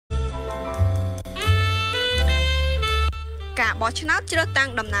ការបោះឆ្នោតជ្រើសតាំង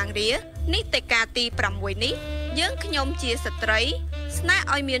តំណាងរាស្ត្រនីតិកាលទី 6 នេះយើងខ្ញុំជាស្ត្រីស្នើ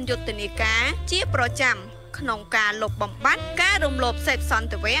ឲ្យមានយុទ្ធនាការជាប្រចាំក្នុងការលុបបំបាត់ការរំលោភសេពសន្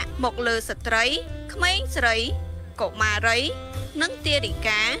តិវៈមកលើស្ត្រីក្មេងស្រីកុមារីនិងទារិ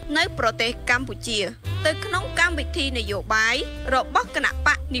កានៅប្រទេសកម្ពុជាទៅក្នុងកម្មវិធីនយោបាយរបស់គណៈប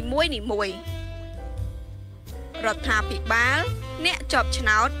កនីមួយៗរដ្ឋាភិបាលអ្នកជាប់ឆ្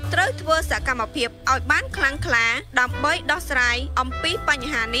នោតត្រូវធ្វើសកម្មភាពឲ្យបានខ្លាំងក្លាដើម្បីដោះស្រាយអំពីបញ្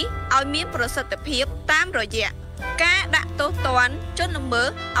ហានេះឲ្យមានប្រសិទ្ធភាពតាមរយៈការដាក់ទោសទណ្ឌជនល្មើស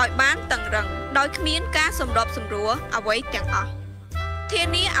ឲ្យបានតឹងរឹងដោយគ្មានការសម្របសម្រួលអ្វីទាំងអស់ធា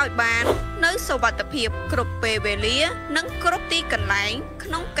នាឲ្យបាននៅសុវត្ថិភាពគ្រប់ពេលវេលានិងគ្រប់ទីកន្លែងក្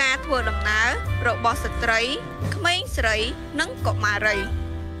នុងការធ្វើដំណើររបស់ស្ត្រីក្មេងស្រីនិងកុមារី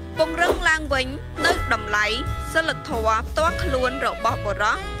ពង្រឹងឡើងវិញនៅតម្លៃសិលធម៌ផ្ទាល់ខ្លួនរបស់បុរ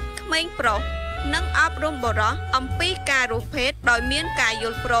សក្មេងប្រុសនិងអប់រំបុរសអំពីការរួមភេទដោយមានការយ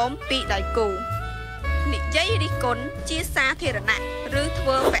ល់ព្រមពីដៃគូនិយាយរិះគន់ជាសាធារណៈឬធ្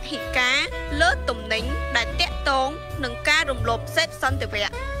វើវហិការលើទំនិញដែលតាក់ទងនឹងការរំលោភសេពសន្តិវៈ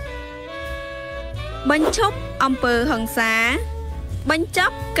បញ្ឈប់អំពើហិង្សាបញ្ច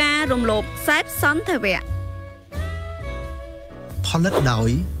ប់ការរំលោភសេពសន្តិវៈផលិតដោ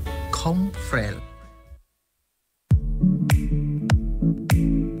យ COMFREL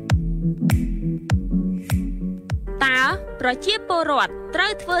តើប្រជាពលរដ្ឋត្រូ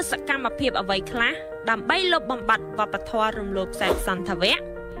វធ្វើសកម្មភាពអ្វីខ្លះដើម្បីលុបបំបាត់វប្បធម៌រំលោភសេពសន្តិវៈ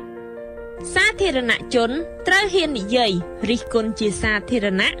សាធារណជនត្រូវហ៊ាននិយាយរិះគន់ជាសាធារ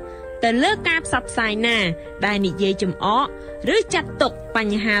ណៈទៅលើការផ្សព្វផ្សាយណាដែលនិយាយចំអកឬចាត់ទុកប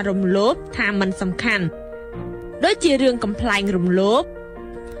ញ្ហារំលោភថាមិនសំខាន់ដូចជារឿងកំប្លែងរំលោភ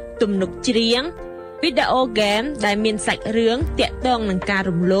ទំនុកច្រៀងវីដេអូហ្គេមដែលមានសាច់រឿងទាក់ទងនឹងការ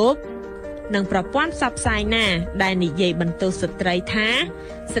រំលោភនិងប្រព័ន្ធផ្សព្វផ្សាយណាដែលនិយាយបន្ទោសស្ត្រីថា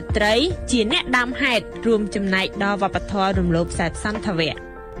ស្ត្រីជាអ្នកដើមហេតុរួមចំណែកដល់វប្បធម៌រំលោភសេពសន្តិវៈ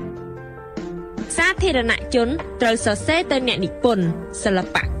សាធារណជនត្រូវសរសេរទៅអ្នកនិពន្ធសិល្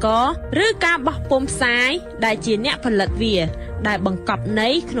បករឬការបោះពុម្ពផ្សាយដែលជាអ្នកផលិតវាដែលបង្កប់ន័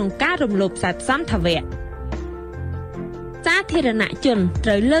យក្នុងការរំលោភសេពសន្តិវៈសាធារណជនត្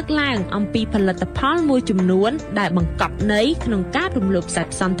រូវលើកឡើងអំពីផលិតផលមួយចំនួនដែលបង្កប់ន័យក្នុងការរំលោភសេព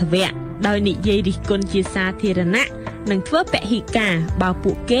សន្តិវៈដោយនិយាយរិះគន់ជាសាធារណៈនិងធ្វើពហិការបើ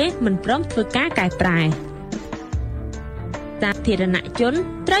ពួកគេមិនព្រមធ្វើការកែប្រែសាធារណជន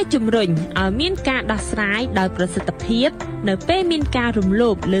ត្រូវជំរុញឲ្យមានការដោះស្រាយដោយប្រសិទ្ធភាពនៅពេលមានការរំលោ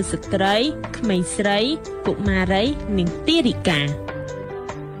ភលើស្ត្រីក្មេងស្រីកុមារីនិងទារិកា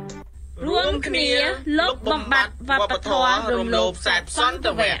រួមគ្នាលុបបំបាត់វប្បធម៌រំលោភសេពសន្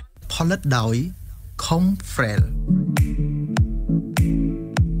តិវៈផលិតដោយ COMFREL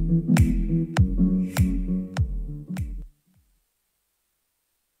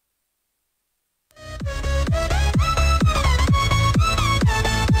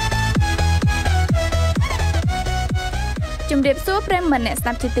ជំរាបសួរប្រិយមិត្តអ្នកស្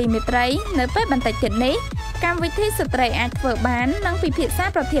ដាប់ជាទីមេត្រីនៅពេលបន្តិចទៀតនេះកម្មវិធីស្ត្រីអាចធ្វើបាននឹងពិភាក្សា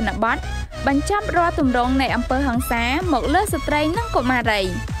ប្រធានបទបញ្ចប់រាល់ទម្រង់នៃអំពើហិង្សាមកលើស្ត្រីនិងកុមារី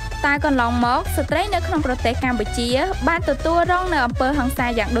តើកន្លងមកស្ត្រីនៅក្នុងប្រទេសកម្ពុជាបានទទួលរងនៅអំពើហិង្សា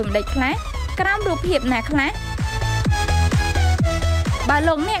យ៉ាងដូចម្តេចខ្លះក្រោមរូបភាពណាខ្លះបើ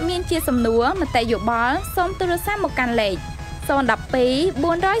លោកអ្នកមានជាសំណួរមតិយោបល់សូមទូរស័ព្ទមកកាន់លេខ012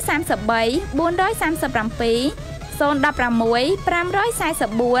 433 437 016 544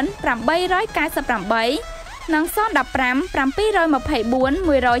 898 និង015 724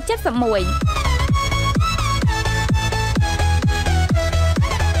 171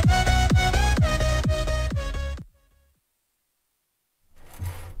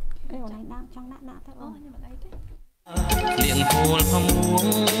លៀងហូលផមួង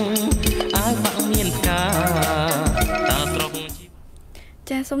ឲ្យបាក់មានផ្កាតើត្រង់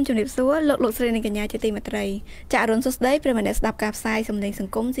ចាសូមជម្រាបសួរលោកស្រីនិងកញ្ញាជាទីមេត្រីចាអរុនសុស្ដីប្រិយមិត្តអ្នកស្ដាប់ការផ្សាយសម្លេងស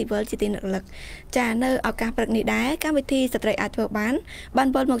ង្គមស៊ីវិលជាទីរលឹកចានៅឱកាសព្រឹកនេះដែរកម្មវិធីស្ត្រីអាចធ្វើបាន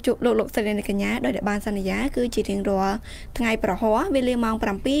វិលមកជួបលោកស្រីនិងកញ្ញាដោយបានសន្យាគឺជារៀងរាល់ថ្ងៃប្រហ័សវេលាម៉ោង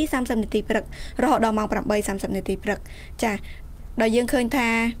 7:30 នាទីព្រឹករហូតដល់ម៉ោង 8:30 នាទីព្រឹកចាដោយយើងឃើញថា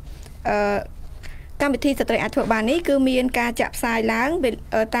កម្មវិធីស្ត្រីអាចធ្វើបាននេះគឺមានការចាក់ផ្សាយឡើង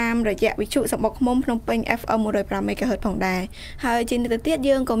តាមរយៈវិទ្យុសម្បុកឃុំភ្នំពេញ FM105 MHz ផងដែរហើយជានិច្ចទៀត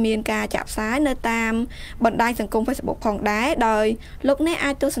យើងក៏មានការចាក់ផ្សាយនៅតាមបណ្ដាញសង្គម Facebook ផងដែរដោយលោកអ្នក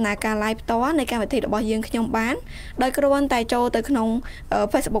អាចទស្សនាការ live ផ្ទាល់នៃកម្មវិធីរបស់យើងខ្ញុំបានដោយគ្រាន់តែចូលទៅក្នុង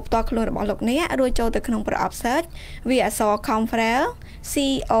Facebook ផ្ទាល់ខ្លួនរបស់លោកអ្នករួចចូលទៅក្នុងប្រអប់ search វាអក្សរ COMFREL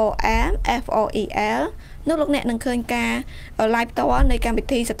COMFREL នោះលោកអ្នកនឹងឃើញការ live ផ្ទាល់នៃកម្មវិ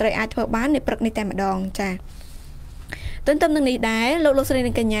ធីស្ត្រីអាចធ្វើបាននៅព្រឹកនេះតែម្ដងចា ទន្ទឹមនឹងនេះដែរលោកស្រី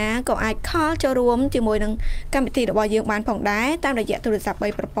និងកញ្ញាក៏អាចខលចូលរួមជាមួយនឹងកម្មវិធីរបស់យើងបានផងដែរតាមរយៈទូរស័ព្ទ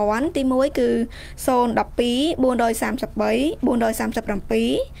3ប្រព័ន្ធទី1គឺ012 433 437 016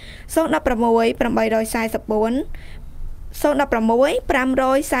 844 016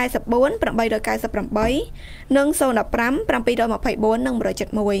 544 898 និង015 724 និង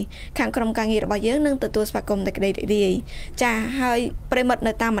171ខាងក្រុមការងាររបស់យើងនឹងទទួលស្វាគមន៍តែក្តីរីករាយចាហើយប្រិមិត្ត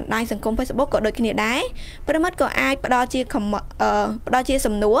នៅតាមបណ្ដាញសង្គម Facebook ក៏ដូចគ្នាដែរប្រិមិត្តក៏អាចផ្ដល់ជា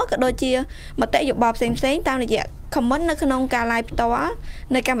សំណួរក៏ដូចជាមតិយោបល់ផ្សេងៗតាមរយៈ comment នៅក្នុងការ live ផ្ទាល់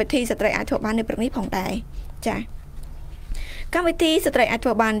នៃកម្មវិធីស្ត្រីអាចធ្វើបាននៅព្រឹកនេះផងដែរចាកម្មវិធីស្ត្រីអាចធ្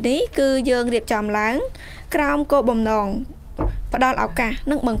វើបាននេះគឺយើងរៀបចំឡើងក្រោមគោលបំណងផ្ដល់ឱកាស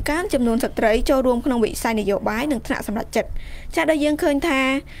និងបង្កើនចំនួនស្ត្រីចូលរួមក្នុងវិស័យនយោបាយនិងថ្នាក់សម្រេចចិត្តចាដែលយើងឃើញថា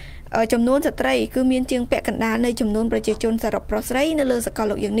ចំនួនស្ត្រីគឺមានជាងពាក់កណ្ដាលនៃចំនួនប្រជាជនសរុបប្រុសស្រីនៅលើសកល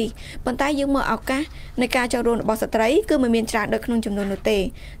លោកយើងនេះប៉ុន្តែយើងមើលឱកាសនៃការចូលរួមរបស់ស្ត្រីគឺមិនមានច្រើនដូចក្នុងចំនួននោះទេ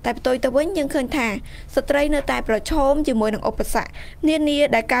តែផ្ទុយទៅវិញយើងឃើញថាស្ត្រីនៅតែប្រឈមជាមួយនឹងឧបសគ្គនានា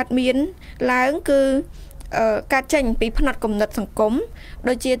ដែលកើតមានឡើងគឺការចេញពីផ្នត់គំនិតសង្គម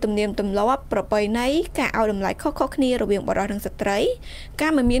ដូចជាទំនៀមទម្លាប់ប្រពៃណីការឲ្យតម្លៃខុសៗគ្នារវាងបុរសនិងស្ត្រីកា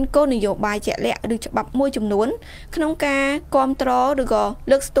រមិនមានគោលនយោបាយជាក់លាក់ឬច្បាប់មួយចំនួនក្នុងការគ្រប់គ្រងឬក៏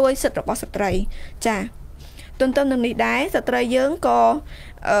លើកស្ទួយសិទ្ធិរបស់ស្ត្រីចាទន្ទឹមនឹងនេះដែរស្ត្រីយើងក៏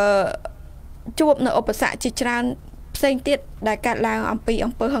ជួបនៅឧបសគ្គជាច្រើនផ្សេងទៀតដែលកើតឡើងអំពី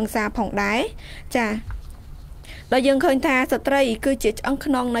អំពើហិង្សាផងដែរចាដែលយើងឃើញថាស្ត្រីគឺជាឆ្អឹង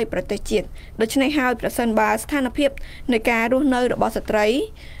ខ្នងនៃប្រទេសជាតិដូច្នេះហើយប្រសិនបើស្ថានភាពនៃការរស់នៅរបស់ស្ត្រី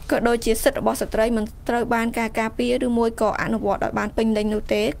ក៏ដូចជាសិទ្ធិរបស់ស្ត្រីមិនត្រូវបានការពារឬមួយក៏អនុវត្តឲ្យបានពេញលេញនោះ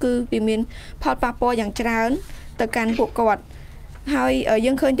ទេគឺវាមានផលប៉ះពាល់យ៉ាងច្រើនទៅកាន់ពួកគាត់ហើយ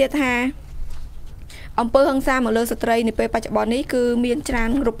យើងឃើញទៀតថាអំពើហិង្សាមកលើស្ត្រីនៅពេលបច្ចុប្បន្ននេះគឺមានច្រើន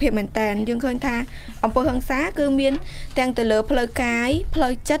រូបភាពមែនតើយើងឃើញថាអំពើហិង្សាគឺមានទាំងទៅលើផ្លូវកាយផ្លូ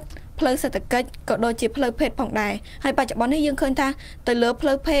វចិត្តផ្លូវសេដ្ឋកិច្ចក៏ដូចជាផ្លូវភេទផងដែរហើយបច្ចុប្បន្ននេះយើងឃើញថាទៅលើផ្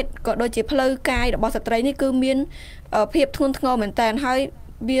លូវភេទក៏ដូចជាផ្លូវកាយរបស់ស្ត្រីនេះគឺមានភាពធ្ងន់ធ្ងរមែនតើហើយ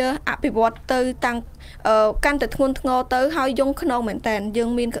វាអភិវឌ្ឍទៅតាំងកាន់តែធ្ងន់ធ្ងរទៅហើយយងខ្នងមែនតើយើ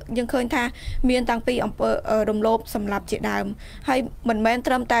ងឃើញថាមានតាំងពីអំពើរំលោភសម្លាប់ជាដើមហើយមិនមែន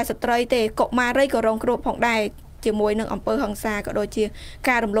ត្រឹមតែស្ត្រីទេកុមារីក៏រងគ្រោះផងដែរជាមួយនឹងអំពើហិង្សាក៏ដូចជា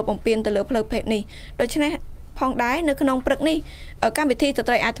ការរំលោភបំពានទៅលើផ្លូវភេទនេះដូច្នេះផងដែរនៅក្នុងព្រឹកនេះកម្មវិធីស្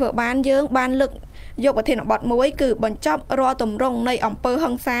ត្រីអាចធ្វើបានយើងបានលើកយកប្រធានបទមួយគឺបញ្ចប់រាល់ទម្រង់នៃអំពើ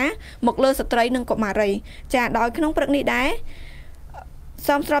ហិង្សាមកលើស្ត្រីនិងកុមារីចាដោយក្នុងព្រឹកនេះដែរ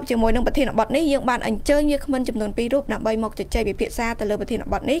សមស្របជាមួយនឹងប្រធានបទនេះយើងបានអញ្ជើញវាគ្មិនចំនួន2រូបដើម្បីមកជជែកវិភាសាទៅលើប្រធាន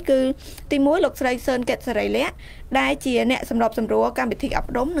បទនេះគឺទី1លោកស្រីសឿនកេតសេរីលក្ខដែលជាអ្នកសម្របសម្រួលកម្មវិធីអ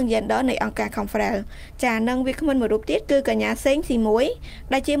ប់រំនិង Gender នៃអង្គការ COMFREL ចានិងវាគ្មិនមួយរូបទៀតគឺកញ្ញាសេងស៊ីមួយ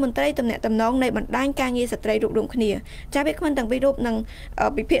ដែលជាមន្ត្រីទំនាក់ទំនងនៃបណ្ដាញការងារស្ត្រីរួបរวมគ្នាចាវាគ្មិនទាំងពីររូបនឹង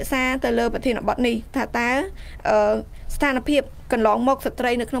ពិភាក្សាទៅលើប្រធានបទនេះថាតើស្ថានភាពកន្លងមកស្ត្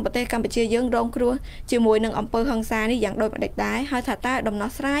រីនៅក្នុងប្រទេសកម្ពុជាយើងរងគ្រោះជាមួយនឹងអំពើហិង្សានេះយ៉ាងដូចម្ដេចដែរហើយថាតើដំណោះ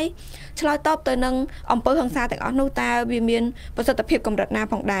ស្រាយឆ្លើយតបទៅនឹងអំពើហិង្សាទាំងអស់នោះតើវាមានប្រសិទ្ធភាពកម្រិតណា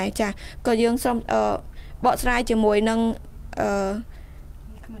ផងដែរចាក៏យើងសូមបកស្រាយជាមួយនឹង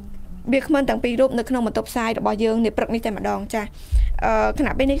វាគ្មិនទាំងពីររូបនៅក្នុងបន្ទប់ផ្សាយរបស់យើងនាព្រឹកនេះតែម្ដងចាគ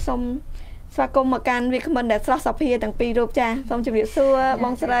ណៈពេលនេះសូមស្វាគមន៍មកកាន់វាគ្មិនដែលស្រស់សភាទាំងពីររូបចាសូមជម្រាបសួរប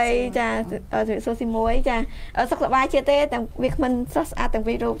ងស្រីចាជម្រាបសួរស៊ីមួយចាសុខសប្បាយជាទេទាំងវាគ្មិនស្រស់ស្អាតទាំង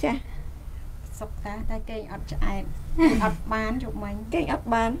ពីររូបចាសុខតាតែគេអត់ឆ្អែតគេអត់បានជប់មិញគេអត់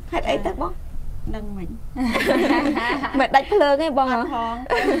បានហេតុអីទៅបងនឹងមិញមិនដាច់ភ្លើងទេបងហ៎ផង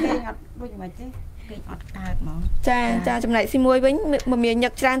គេអត់ដូចមិនទេគេអត់កើតហ្មងចាចំណែកស៊ីមួយវិញមមាញឹ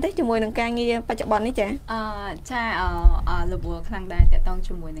កច្រើនទេជាមួយនឹងការងារបច្ចុប្បន្ននេះចាចាលបួរខ្លាំងដែរតកតង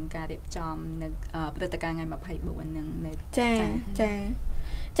ជាមួយនឹងការរៀបចំនៅព្រឹត្តិការណ៍ថ្ងៃ24នឹង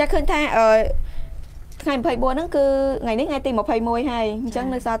ចាឃើញថាថ្ងៃ24ហ្នឹងគឺថ្ងៃនេះថ្ងៃទី21ហើយអញ្ចឹង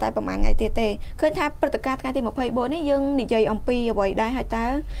នៅសល់តែប្រហែលថ្ងៃទៀតទេឃើញថាព្រឹត្តិការណ៍ថ្ងៃទី24នេះយើងនិយាយអំពីអ្វីដែរហើយតើ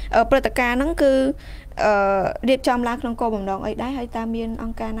ព្រឹត្តិការណ៍ហ្នឹងគឺរៀបចំឡើងក្នុងគោលបំណងអីដែរហើយតើមានអ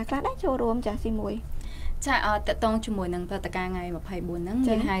ង្គការណាខ្លះដែរចូលរួមចាស៊ីមួយចាតកតងជាមួយនឹងព្រឹត្តិការណ៍ថ្ងៃ24ហ្នឹង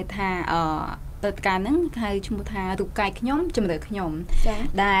យើងហៅថាព្រឹត្តិការណ៍ហ្នឹងហៅឈ្មោះថារូបកាយខ្ញុំជំរឿខ្ញុំ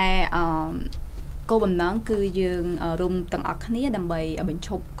ដែលគោលបំណងគឺយើងរួមទាំងអស់គ្នាដើម្បីបញ្ឈ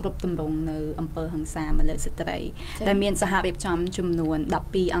ប់គ្រប់ទម្រង់នៅអំពើហិង្សាមកលើស្ត្រីដែលមានសហរៀបចំចំនួន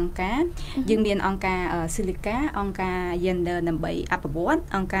12អង្គការយើងមានអង្គការស៊ីលីកាអង្គការ Gender ដើម្បីអភិវឌ្ឍ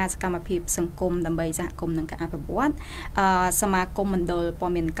អង្គការសកម្មភាពសង្គមដើម្បីសហគមន៍និងការអភិវឌ្ឍសមាគមមណ្ឌលព័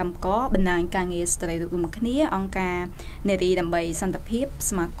ត៌មានកម្មករបណ្ដាញការងារស្ត្រីរួមគ្នាអង្គការនារីដើម្បីសន្តិភាព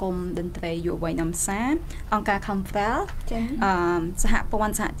សមាគមតន្ត្រីយុវវ័យដំសាអង្គការ COMFREL សហព័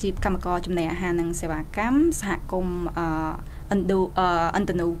ន្ធសហជីពកម្មករចំណីអាហារនិង សេវាកម្មសហគមន៍ឥណ្ឌូ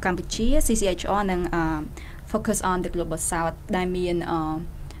កម្ពុជា CCHR និង Focus on the Global South ដែលមាន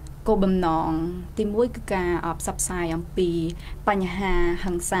គោលបំណងទី1គឺការផ្សព្វផ្សាយអំពីបញ្ហា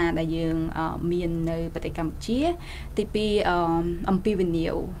ហិង្សាដែលយើងមាននៅប្រទេសកម្ពុជាទី2អំពីវិនិ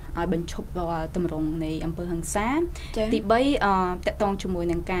យោគឲ្យបញ្ឈប់រាល់ទម្រង់នៃអំពើហិង្សាទី3តកតងជាមួយ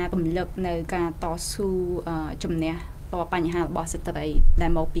នឹងការរំលឹកនៅការតស៊ូជំនះបញ្ហារបស់ស្ត្រីដែ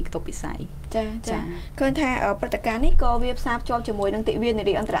លមកពីគ្រប់វិស័យចាឃើញថាព្រឹត្តិការណ៍នេះក៏វាផ្សារភ្ជាប់ជាមួយនឹងទិវានា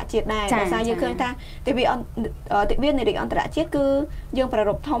រីអន្តរជាតិដែរដោយសារយើងឃើញថាទិវានារីអន្តរជាតិគឺយើងប្រារ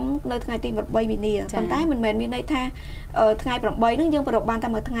ព្ធធំនៅថ្ងៃទី8មីនាប៉ុន្តែមិនមែនមានន័យថាថ្ងៃ8ហ្នឹងយើងប្រារព្ធបានតែ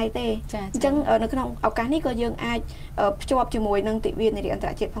មួយថ្ងៃទេអញ្ចឹងនៅក្នុងឱកាសនេះក៏យើងអាចភ្ជាប់ជាមួយនឹងទិវានារីអន្ត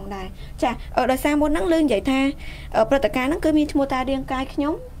រជាតិផងដែរចាដោយសារមុនហ្នឹងលើនិយាយថាព្រឹត្តិការណ៍ហ្នឹងគឺមានឈ្មោះថារាងកាយខ្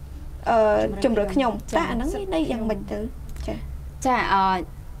ញុំជំរឿខ្ញុំតែអាហ្នឹងមានន័យយ៉ាងម៉េចទៅចា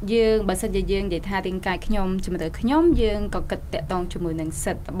យើងបើសិនជាយើងនិយាយថារាងកាយខ្ញុំជំរឿខ្ញុំយើងក៏គិតតាក់ទងជាមួយនឹង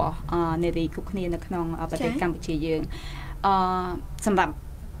សិទ្ធិរបស់នារីគ្រប់គ្នានៅក្នុងប្រទេសកម្ពុជាយើងសម្រាប់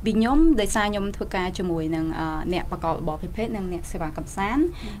ពីខ្ញុំដោយសារខ្ញុំធ្វើការជាមួយនឹងអ្នកប្រកបរបរភេទនិងអ្នកសេវាកម្សាន្ត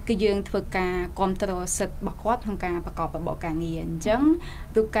គឺយើងធ្វើការគ្រប់គ្រងសិទ្ធិរបស់គាត់ក្នុងការប្រកបរបរការងារអញ្ចឹង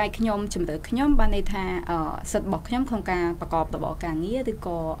រូបកាយខ្ញុំជំរឿខ្ញុំបានន័យថាសិទ្ធិរបស់ខ្ញុំក្នុងការប្រកបរបរការងារឬ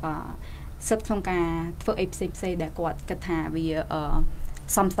ក៏សិទ្ធិក្នុងការធ្វើអីផ្សេងៗដែលគាត់គិតថាវា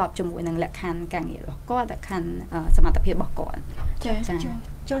សមស្របជាមួយនឹងលក្ខខណ្ឌការងាររបស់គាត់លក្ខខណ្ឌសមត្ថភាពរបស់គាត់ចា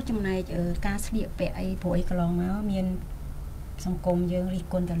ចុះចំណែកការស្លៀកពាក់អីព្រោះអីកន្លងមកមានសង្គមយើងរិះ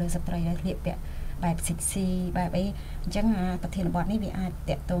គន់ទៅលើស្ត្រីដែលស្លៀកពាក់បែបសិទ្ធិបែបអីអញ្ចឹងប្រធានបទនេះវាអាច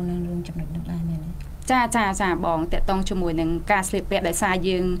តាក់ទងនឹងរឿងចំណុចនោះដែរមែនទេចាបងតាក់ទងជាមួយនឹងការស្លៀកពាក់ដោយសារ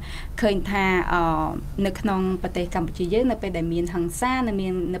យើងឃើញថានៅក្នុងប្រទេសកម្ពុជាយើងនៅពេលដែលមានហិង្សា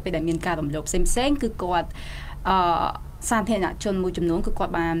នៅពេលដែលមានការរំលោភផ្សេងៗគឺគាត់សាធារណជនមួយចំនួនគឺគា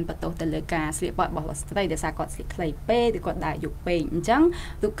ត់បានបន្ទោសទៅលើការស្លៀកពាក់របស់ស្ត្រីដោយសារគាត់ស្លៀកខ្លីពេកឬគាត់ដើរយប់ពេកអញ្ចឹង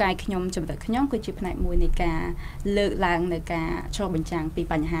រូបកាយខ្ញុំជំរឿខ្ញុំគឺជាផ្នែកមួយនៃការលើកឡើងនៅការឆ្លុះបញ្ចាំងពី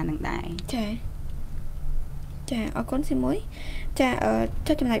បញ្ហានឹងដែរចាអរគុណស៊ីមួយចា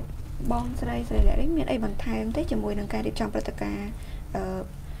ចុះចំណែកបងស្រីលក្ខមានអីបន្ថែមទេជាមួយនឹងការរៀបចំព្រឹត្តិការណ៍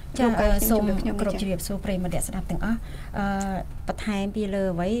ចាសូមគ្រប់ជ្រាបសួរប្រិយមិត្តអ្នកស្ដាប់ទាំងអស់បន្ថែមពីលើ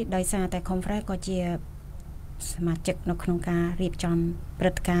អ្វីដោយសារតែ COMFREL ក៏ជាសមាជិកនៅក្នុងការរៀបចំព្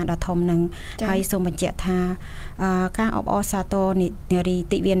រឹត្តិការណ៍ដ៏ធំនឹងហើយសូមបញ្ជាក់ថាការអបអរសាទរនារី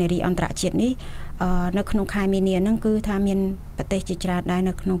ទិវានារីអន្តរជាតិនេះនៅក្នុងខែមីនាហ្នឹងគឺថាមានប្រទេសជាច្រើនដែរ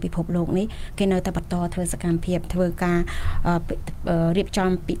នៅក្នុងពិភពលោកនេះគេនៅតែបន្តធ្វើសកម្មភាពធ្វើការរៀបចំ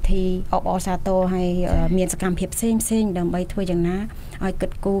ពិធីអបអរសាទរហើយមានសកម្មភាពផ្សេងដើម្បីធ្វើយ៉ាងណាឲ្យគិ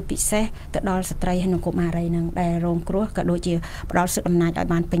តគូរពិសេសទៅដល់ស្ត្រីហើយនិងកុមារីនឹងដែលរងគ្រោះក៏ដូចជាផ្ដល់សិទ្ធិអំណាចឲ្យ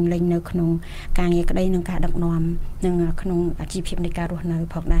បានពេញលេញនៅក្នុងការងារក្តីនិងការដឹកនាំនិងក្នុងអាជីវភាពនៃការរស់នៅ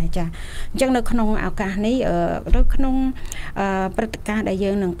ផងដែរចាអញ្ចឹងនៅក្នុងឱកាសនេះឬក្នុងព្រឹត្តិការណ៍ដែល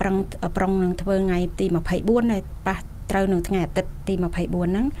យើងនឹងប្រុងនឹងធ្វើថ្ងៃទី24ដែលប៉ះត្រូវនៅថ្ងៃអាទិត្យទី24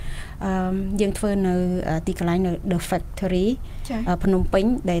ហ្នឹងយើងធ្វើនៅទីកន្លែងនៅ The Factory ភ្នំពេញ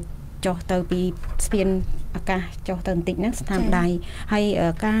ដែលចុះទៅពីស្ពានអាកាសចុះទៅបន្តិចហ្នឹងស្ថានដៃហើយ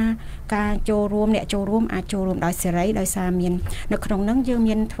ការចូលរួមអ្នកចូលរួមអាចចូលរួមដោយសេរីដោយសារមាននៅក្នុងហ្នឹងយើង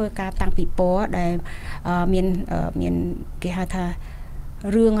មានធ្វើការតាំងពីពណ៌ដែលមានគេហៅថា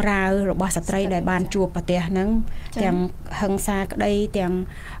រឿងរ៉ាវរបស់ស្ត្រីដែលបានជួបប្រទះហ្នឹងទាំងហិង្សាក្តីទាំង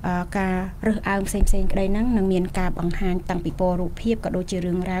ការរើសអើងផ្សេងក្តីហ្នឹងនឹងមានការបង្ហាញតាំងពីពណ៌រូបភាពក៏ដូចជា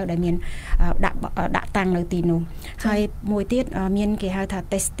រឿងរ៉ាវដែលមានដាក់តាំងនៅទីនោះហើយមួយទៀតមានគេហៅថា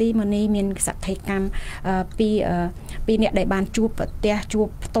testimony មានសក្ខីកម្មពីអ្នកដែលបានជួបប្រទះជួប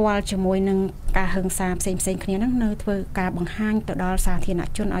ផ្ទាល់ជាមួយនឹងការហិង្សាផ្សេងគ្នាហ្នឹងនៅធ្វើការបង្ហាញទៅដល់សាធារណ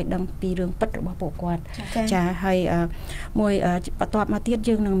ជនឲ្យដឹងពីរឿងពិតរបស់ពួកគាត់ចាហើយមួយបន្ទាប់មកទៀត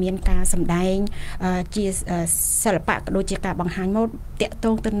យើងនឹងមានការសម្ដែងជាសិល្បៈក៏ដូចជាការបង្ហាញម៉ូដតាក់ទ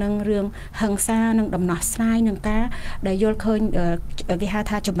ងទៅនឹងរឿងហិង្សានិងដំណោះស្រាយនឹងការដែលយល់ឃើញគេហៅ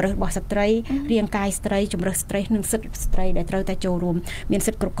ថាជំរើសរបស់ស្ត្រីរាងកាយស្ត្រីជំរើសស្ត្រីនិងសិទ្ធិស្ត្រីដែលត្រូវតែចូលរួមមាន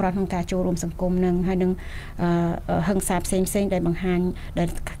សិទ្ធិគ្រប់គ្រាន់ក្នុងការចូលរួមសង្គមនឹងហើយនឹងហិង្សាផ្សេងដែលបង្ហាញដែល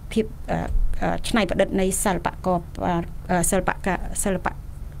ភាពច្នៃប្រឌិតនៃសិល្បៈ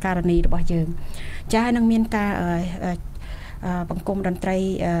ការនីរបស់យើងចាហើយនឹងមានការបង្គុំតន្ត្រី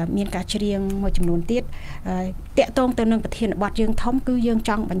មានការច្រៀងមួយចំនួនទៀតតាក់ទងទៅនឹងប្រធានបទយើងធំគឺយើង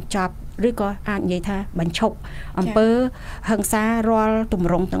ចង់បញ្ចប់ឬក៏អាចនិយាយថាបញ្ឈប់អំពើហិង្សារាល់ទម្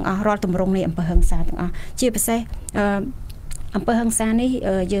រង់ទាំងអស់រាល់ទម្រង់នៃអំពើហិង្សាទាំងអស់ជាពិសេសអំពើហិង្សានេះ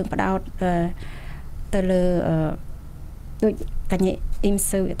យើងផ្ដោតទៅលើដូចកញ្ញាអ៊ីម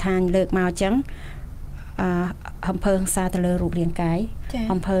ស៊ូឋានលើកមកអញ្ចឹង អំពើហិង្សាទៅលើរូបរាងកាយ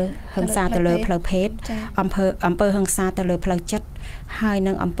អំពើហិង្សាទៅលើផ្លូវភេទអំពើហិង្សាទៅលើផ្លូវចិត្តហើយ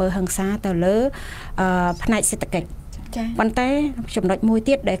នឹងអំពើហិង្សាទៅលើផ្នែកសេដ្ឋកិច្ចប៉ុន្តែចំណុចមួយ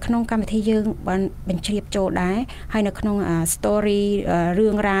ទៀតដែលក្នុងកម្មវិធីយើងបានបញ្ជ្រាបចូលដែរហើយនៅក្នុង story រឿ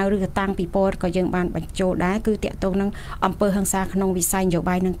ងរ៉ាវឬក៏តាំងពីពលក៏យើងបានបញ្ចូលដែរគឺតាក់ទងនឹងអំពើហិង្សាក្នុងវិស័យនយោ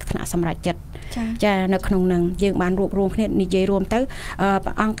បាយនិងថ្នាក់សម្រេចចិត្តចានៅក្នុងនឹងយើងបានរួបរวมគ្នានិយាយរួមទៅ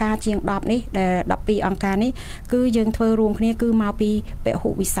អង្គការជាង10នេះដែល12អង្គការនេះគឺយើងធ្វើរួមគ្នាគឺមកពីពហុ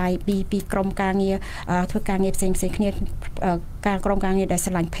វិស័យពីក្រុមការងារធ្វើការងារផ្សេងគ្នាការក្រុមការងារដែលស្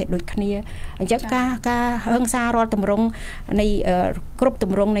រឡាញ់ភេទដូចគ្នាអញ្ចឹងការហិង្សារាល់ទម្រង់នៃគ្រប់ទ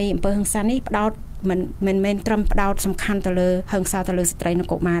ម្រង់នៃអំពើហិង្សានេះផ្ដោតមិនមែនត្រឹមផ្ដោតសំខាន់ទៅលើហិង្សាទៅលើស្ត្រីនិង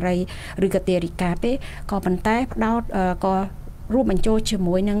កុមារីឬក៏ទារិកាទេក៏ប៉ុន្តែផ្ដោតក៏រួមបញ្ចូលជា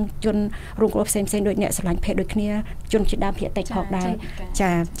មួយនឹងជនរងគ្រោះផ្សេងដូចអ្នកស្រឡាញ់ភេទដូចគ្នាជនជាដើមភាគតិចផងដែរ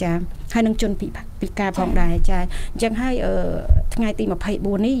ចាហើយនឹងជនពិការផងដែរចាអញ្ចឹងហើយថ្ងៃទី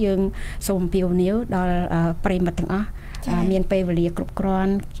24នេះយើងសូមអំពាវនាវដល់ប្រិយមិត្តទាំងអស់មានពេលវេលាគ្រប់គ្រា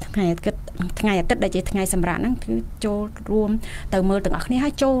ន់ថ្ងៃអាទិត្យដែលជាថ្ងៃសម្រាប់ហ្នឹងគឺចូលរួមទៅមើលទាំងអស់គ្នាហើ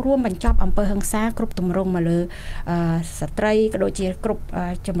យចូលរួមបញ្ចប់អំពើហិង្សាគ្រប់ទម្រង់មកលើស្ត្រីក៏ដូចជាគ្រប់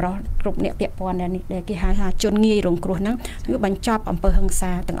ចម្រុះគ្រប់អ្នកពាក់ព័ន្ធដែលគេហៅថាជនងាយរងគ្រោះហ្នឹងគឺបញ្ចប់អំពើហិង្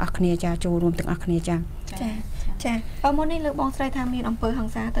សាទាំងអស់គ្នាចាចូលរួមទាំងអស់គ្នាចាមុននេះលើបងស្រីថាមានអំពើហិ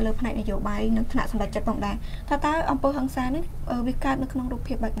ង្សាទៅលើផ្នែកនយោបាយនិងថ្នាក់សម្ដេចចិត្តផងដែរថាតើអំពើហិង្សានេះវាកើតនៅក្នុងរូប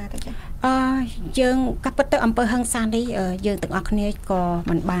ភាពបែបណាទៅចាយើងកាត់ពិតទៅអំពើហិង្សានេះយើងទាំងអស់គ្នាក៏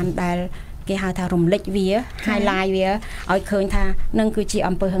មិនបានដែលគេហៅថារំលេចវា highlight វាឲ្យឃើញថានឹងគឺជា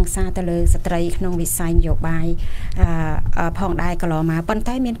អំពើហិង្សាទៅលើស្ត្រីក្នុងវិស័យនយោបាយផងដែរកន្លងមកប៉ុន្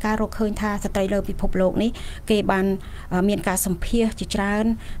តែមានការរកឃើញថាស្ត្រីលើពិភពលោកនេះគេបានមានការសម្ភាសជាច្រើន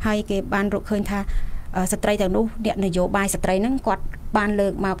ហើយគេបានរកឃើញថាស្ត្រីទាំងនោះអ្នកនយោបាយស្ត្រីហ្នឹងគាត់បានលើ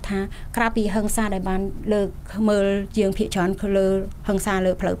កមកថាក្រៅពីហិង្សាដែលបានលើកមើលយើងភាគច្រើនគឺលើហិង្សា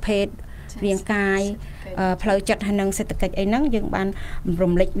លើផ្លូវភេទរាងកាយផ្លូវចិត្តហើយនិងសេដ្ឋកិច្ចអីហ្នឹងយើងបាន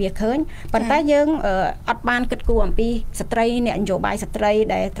រំលេចវាឃើញប៉ុន្តែយើងអត់បានគិតគូរអំពីស្ត្រីអ្នកនយោបាយស្ត្រី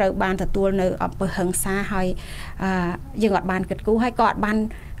ដែលត្រូវបានទទួលនៅអំពើហិង្សាហើយយើងអត់បានគិតគូរហើយក៏អត់បាន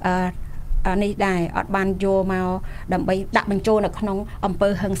នេះដែរអត់បានយកមកដើម្បីដាក់បញ្ចូលនៅក្នុងអំពើ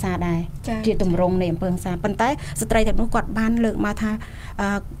ហិង្សាដែរជាទម្រង់នៃអំពើហិង្សាប៉ុន្តែស្ត្រីទាំងនោះគាត់បានលើកមកថា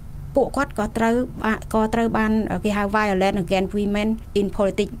ពួកគាត់ក៏ត្រូវបានគេហៅ violence against women in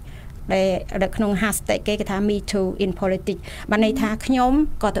politics ដែលក្នុង hashtag គេថា me too in politics បានន័យថាខ្ញុំ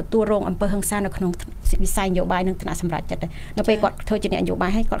ក៏ទទួលរងអំពើហិង្សានៅក្នុងវិស័យនយោបាយនិងថ្នាក់សម្រាប់ចិត្តដែរនៅពេលគាត់ធ្វើជាអ្នកនយោបា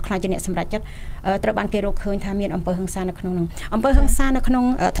យហើយគាត់ខ្លាចជាអ្នកសម្រាប់ចិត្តត្រូវបានគេរកឃើញថាមានអំពើហិង្សានៅក្នុងនោះអំពើហិង្សានៅក្នុង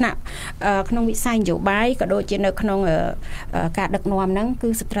ថ្នាក់ក្នុងវិស័យនយោបាយក៏ដូចជានៅក្នុងការដឹកនាំហ្នឹងគឺ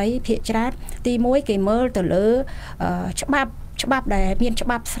ស្ត្រីភាគច្រើនទី1គេមើលទៅលើច្បាប់ដែលមានច្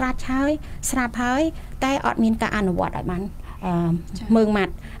បាប់ស្រាប់ហើយតែអត់មានការអនុវត្តឲ្យបានមើងម៉ា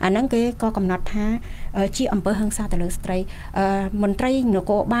ត់អាហ្នឹងគេក៏កំណត់ថាជាអំពើហិង្សាទៅលើស្ត្រីមន្ត្រីន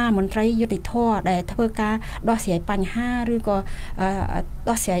គរបាលមន្ត្រីយុតិធធដែលធ្វើការដោះស្រាយបញ្ហាឬក៏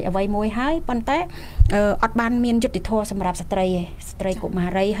ដោះស្រាយអ្វីមួយហើយប៉ុន្តែអត់បានមានយុតិធធសម្រាប់ស្ត្រីកុមា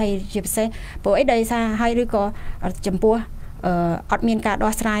រីហើយជាពិសេសព្រោះអីដោយសារហើយឬក៏ចំពោះអត់មានការ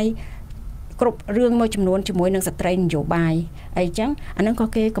ដោះស្រាយគ្រប់រឿងមួយចំនួនជាមួយនឹងស្ត្រីនយោបាយអីចឹងអាហ្នឹងក៏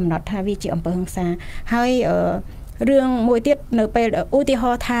គេកំណត់ថាវាជាអំពើហិង្សាហើយរឿងមួយទៀតនៅពេលឧទាហ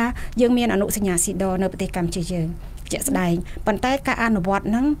រណ៍ថាយើងមានអនុសញ្ញាស៊ីដនៅប្រទេសកម្ពុជាយើងជាក់ស្ដែងប៉ុន្តែការអនុវត្ត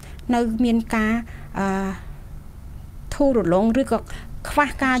ហ្នឹងនៅមានការធូររលុងឬក៏ខ្វះ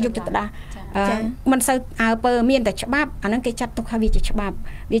ការយកចិត្តទុកដាក់មិនសូវអើពើមានតែច្បាប់អាហ្នឹងគេចាត់ទុកថាវាជាច្បាប់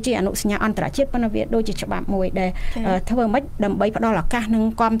វាជាអនុសញ្ញាអន្តរជាតិប៉ុន្តែវាដូចជាច្បាប់មួយដែលធ្វើម៉េចដើម្បីផ្ដល់ឱកាសនិង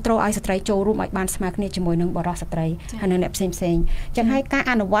គ្រប់គ្រងឲ្យស្ត្រីចូលរួមឲ្យបានស្មើគ្នាជាមួយនឹងបរិសុទ្ធស្ត្រីហើយនឹងអ្នកផ្សេងៗអញ្ចឹងហើយការ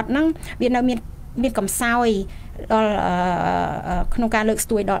អនុវត្តហ្នឹងវានៅមានកំសោយដល់ក្នុងការលើកស្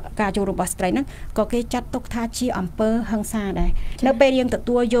ទួយដល់ការចូលរួមរបស់ស្ត្រីហ្នឹងក៏គេចាត់ទុកថាជាអំពើហិង្សាដែរនៅពេលយើងទ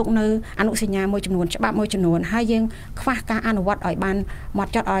ទួលយកនៅអនុសញ្ញាមួយចំនួនច្បាប់មួយចំនួនហើយយើងខ្វះការអនុវត្តឲ្យបានម៉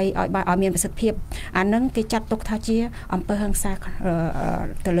ត់ចត់ឲ្យមានប្រសិទ្ធភាពអាហ្នឹងគេចាត់ទុកថាជាអំពើហិង្សា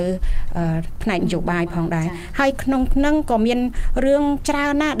ទៅលើផ្នែកនយោបាយផងដែរហើយក្នុងហ្នឹងក៏មានរឿងច្រើ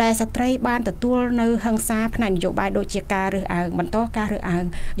នណាស់ដែលស្ត្រីបានទទួលនៅហិង្សាផ្នែកនយោបាយដូចជាការរើសអើងបន្តការរើសអើង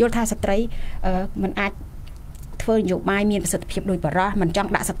យល់ថាស្ត្រីមិនអាច ធ្វើនយោបាយមានប្រសិទ្ធភាពដោយបរិះមិនចង់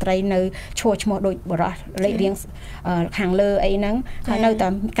ដាក់ស្ត្រីនៅឈ្មោះដោយបរិះលេខរៀងខាងលើអីហ្នឹងហើយនៅតែ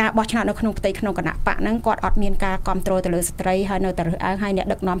ការបោះឆ្នោតនៅក្នុងផ្ទៃក្នុងគណៈបកហ្នឹងគាត់អត់មានការគ្រប់គ្រងទៅលើស្ត្រីហើយនៅតែរើសអើងហើយអ្នក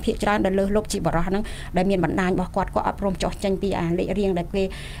ដឹកនាំភាគច្រើនដែលលើសលប់ជាបរិះហ្នឹងដែលមានបណ្ដាញរបស់គាត់ក៏អត់ព្រមចោះចេញពីអាលេខរៀងដែល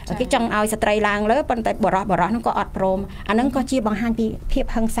គេចង់ឲ្យស្ត្រីឡើងលើប៉ុន្តែបរិះហ្នឹងក៏អត់ព្រមអាហ្នឹងក៏ជាបង្ហាញពីភាព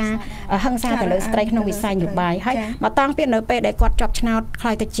ហិង្សាទៅលើស្ត្រីក្នុងវិស័យនយោបាយហើយមកតង់ពីនៅពេលដែលគាត់ជាប់ឆ្នោតខ្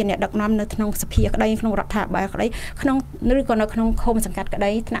លាយទៅជាអ្នកដឹកនាំនៅក្នុងសភាក្តីក្នុងរដ្ឋាភិបាលក្តីក្នុងឬក៏នៅក្នុងឃុំសង្កាត់ក្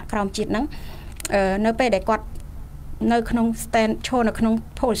តីថ្នាក់ក្រោមជាតិហ្នឹងនៅពេលដែលគាត់នៅក្នុង stand ឈរនៅក្នុង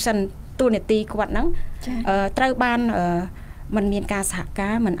position តួនាទីគាត់ហ្នឹងត្រូវបានมันមានការសហកា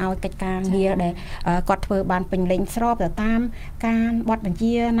រមិនឲ្យកិច្ចការងារដែលគាត់ធ្វើបានពេញលេញស្របទៅតាមការបទបញ្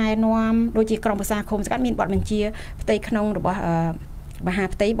ជាណែនាំដូចជាក្រមប្រឹក្សាឃុំសង្កាត់មានបទបញ្ជាផ្ទៃក្នុងរបស់មហា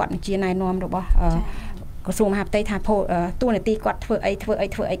ផ្ទៃបទបញ្ជាណែនាំរបស់ក្រសួងមហាផ្ទៃថាតួនាទីគាត់ធ្វើអីខ្លះ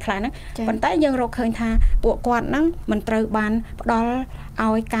ហ្នឹងប៉ុន្តែយើងរកឃើញថាពួកគាត់ហ្នឹងមិនត្រូវបានផ្ដល់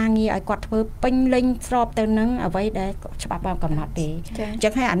ឲ្យការងារឲ្យគាត់ធ្វើពេញលេញស្របទៅនឹងអ្វីដែលច្បាប់បានកំណត់ទេអញ្ចឹ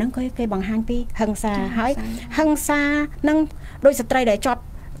ងហើយអាហ្នឹងគេបង្ហាញពីហិង្សាហើយហិង្សាហ្នឹងដោយស្ត្រីដែលជាប់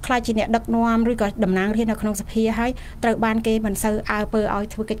ខ្លាចជាអ្នកដឹកនាំឬក៏តំណាងរាស្ត្រនៅក្នុងសភាហើយត្រូវបានគេមិនសូវអើពើឲ្យ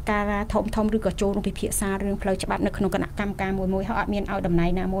ធ្វើកិច្ចការធំឬក៏ចូលក្នុងពិភាក្សារឿងផ្លូវច្បាប់នៅក្នុងគណៈកម្មការមួយហើយអត់មានឲ្យតំណែង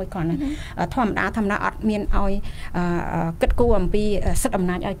ណាមួយគ្រាន់តែធម្មតាអត់មានឲ្យគិតគូរអំពីសិទ្ធិអំ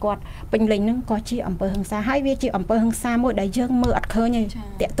ណាចឲ្យគាត់ពេញលេញហ្នឹងក៏ជាអំពើហិង្សាហើយវាជាអំពើហិង្សាមួយដែលយើងមើលអត់ឃើញ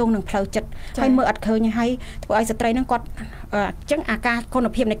ទេតាក់ទងនឹងផ្លូវចិត្តហើយមើលអត់ឃើញហើយធ្វើឲ្យស្ត្រីហ្នឹងគាត់អញ្ចឹងអាការគុណ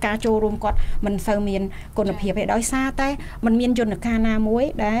ភាពនៃការចូលរួមគាត់មិនសូវមានគុណភាពទេដោយសារតែมันមានយន្តការណាមួយ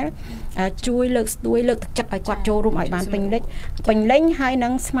ដែលជួយលើកស្ទួយលើកទឹកចិត្តឲ្យគាត់ចូលរួមឲ្យបានពេញលេញហើយនឹ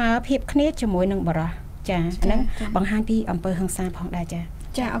ងស្មើភាពគ្នាជាមួយនឹងបរិះចាហ្នឹងបង្ហាញពីអំពើហិង្សាផងដែរ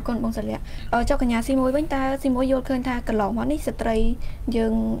ចាអរគុណបងសាលៈចុះកញ្ញាស៊ីមួយវិញតើស៊ីមួយយល់ឃើញថាកន្លងមកនេះស្ត្រីយើ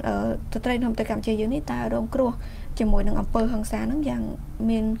ងស្ត្រីក្នុងប្រទេសកម្ពុជាយើងនេះតើរងគ្រោះជាមួយនឹងអំពើហិង្សាហ្នឹងយ៉ាង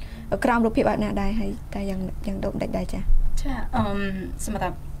មានក្រោមរូបភាពណាដែរហើយតែយ៉ាងដូចម្ដេចដែរចាសម្រា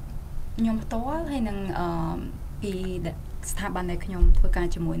ប់ខ្ញុំផ្ទាល់ហើយនឹងពីស្ថាប័នដែលខ្ញុំធ្វើការ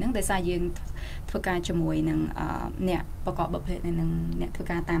ជាមួយនឹងដោយសារយើងធ្វើការជាមួយនឹងអ្នកប្រកបបទភេទនិងអ្នកធ្វើ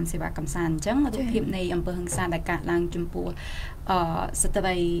ការតាមសេវាកម្មសានអញ្ចឹងរូបភាពនៃអំពើហិង្សាដែលកើតឡើងចំពោះស្ត្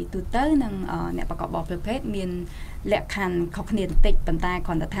រីទូទៅនិងអ្នកប្រកបបទភេទមានលក្ខខណ្ឌខុសគ្នាបន្តិចប៉ុន្តែគ្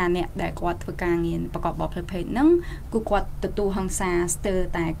រាន់តែថាអ្នកដែលគាត់ធ្វើការងារប្រកបបទភេទហ្នឹងគឺគាត់ទទួលហិង្សាស្ទើរ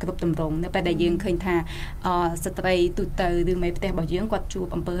តែគ្រប់ទម្រង់នៅពេលដែលយើងឃើញថាស្ត្រីទូទៅឬមេផ្ទះរបស់យើងគាត់ជួប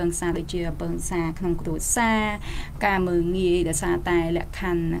អំពើហិង្សាដូចជាអំពើហិង្សាក្នុងគ្រួសារការមើលងាយដោយសារតែលក្ខខ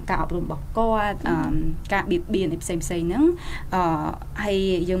ណ្ឌការអប់រំរបស់គាត់ការបៀតបៀនផ្សេងហ្នឹងហើយ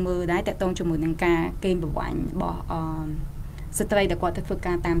យើងមើលដែរតកតងជាមួយនឹងការកេងប្រវ័ញ្ចរបស់ស្ត្រីដែលគាត់ទៅធ្វើ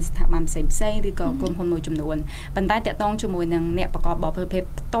ការតាមស្ថាប័នផ្សេងឬក៏ក្រុមហ៊ុនមួយចំនួនប៉ុន្តែតកតងជាមួយនឹងអ្នកប្រកបបទភេទ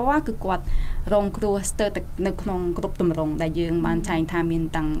ផ្ទាល់គឺគាត់រងគ្រោះស្ទើរតែនៅក្នុងគ្រប់ទម្រង់ដែលយើងបានចែងថាមាន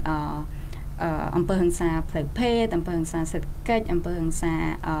ទាំងអំពើហិង្សាផ្លូវភេទអំពើហិង្សាសេដ្ឋកិច្ចអំពើហិង្សា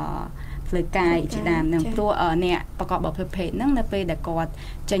ផ្លូវកាយជាដើមនឹងព្រោះអ្នកប្រកបបទភេទហ្នឹងនៅពេលដែលគាត់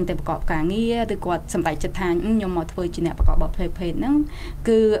ចេញទៅប្រកបការងារឬគាត់សម្រេចចិត្តថាខ្ញុំមកធ្វើជាអ្នកប្រកបបទភេទហ្នឹង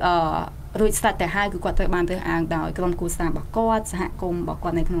គឺរួចស្ដាច់ទៅហើយគឺគាត់ត្រូវបានរើសអើងដោយក្រុមគ្រួសាររបស់គាត់សហគមន៍របស់គា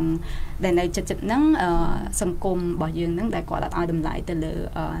ត់នៅក្នុងដែលនៅចិត្តហ្នឹងសង្គមរបស់យើងហ្នឹងដែលគាត់អត់ឲ្យតម្លៃទៅលើ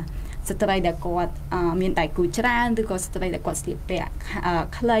ស្ត្រីដែលគាត់មានដៃគូច្រើនឬក៏ស្ត្រីដែលគាត់ស្លៀកពាក់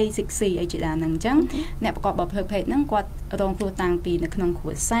ខ្លីសិក្ស៊ីអីជាដើមហ្នឹងអញ្ចឹងអ្នកប្រកបបទភេទហ្នឹងគាត់រងគ្រោះតាំងពីនៅក្នុងគ្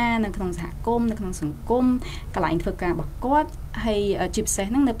រួសារនៅក្នុងសហគមន៍នៅក្នុងសង្គមកន្លែងធ្វើការរបស់គាត់ហើយជាពិសេស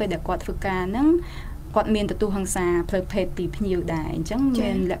ហ្នឹងនៅពេលដែលគាត់ធ្វើការហ្នឹងគាត់មានទទួលហិង្សាផ្លូវភេទពីភ្ញៀវដែរអញ្ចឹងមា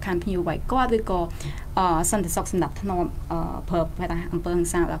នលក្ខខណ្ឌភ្ញៀវវាយគាត់ឬក៏សន្តិសុខសម្រាប់ធ្នាប់ប្រើថាអំពើហិ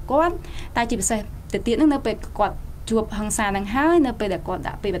ង្សាដល់គាត់តែជាពិសេសទៅទៀតហ្នឹងនៅពេលគាត់ជួបហិង្សានឹងហើយនៅពេលដែលគាត់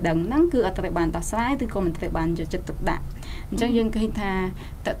ដាក់ពីបដិងហ្នឹងគឺអត់ត្រូវបានដោះស្រាយឬក៏មិនត្រូវបានយកចិត្តទុកដាក់អញ្ចឹងយើងឃើញថា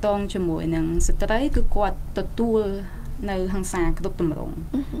តកតងជាមួយនឹងស្ត្រីគឺគាត់ទទួលនៅហិង្សាគ្រប់ទម្រង់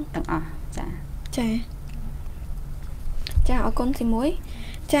ទាំងអស់ចាអរគុណទីមួយ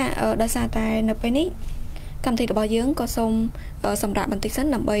ចាដោយសារតែនៅពេលនេះកម្មវិធីរបស់យើងក៏សូមសម្រាប់បន្តិចសិន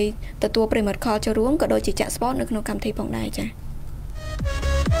ដើម្បីទទួលប្រិមត្តខលចូលរួមក៏ដូចជាចាក់ស្ពតនៅក្នុងកម្មវិធីផងដែរចា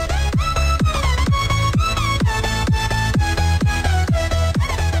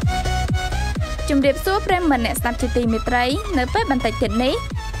ជំរាបសួរប្រិមត្តអ្នកស្ដាប់ជាទីមេត្រីនៅពេលបន្តិចទៀតនេះ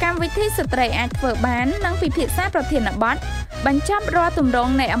កម្មវិធីស្ត្រីអាចធ្វើបាននឹងពិភាក្សាប្រធានបទបញ្ចប់រាល់ទម្រ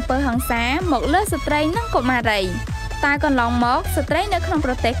ង់នៃអំពើហិង្សាមកលើស្ត្រីនិងកុមារីតើកន្លងមកស្ត្រីនៅក្នុង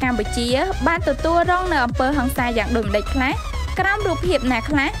ប្រទេសកម្ពុជាបានទទួលរងនៅអំពើហិង្សាយ៉ាងដូចម្តេចខ្លះក្រោមរូបភាពណា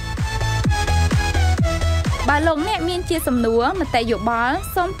ខ្លះបើលោកអ្នកមានជាសំណួរមតិយោបល់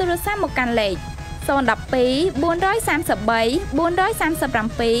សូមទូរស័ព្ទមកកាន់លេខ012 433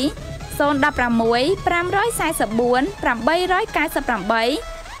 437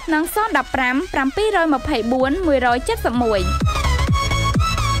 និង 015 724 171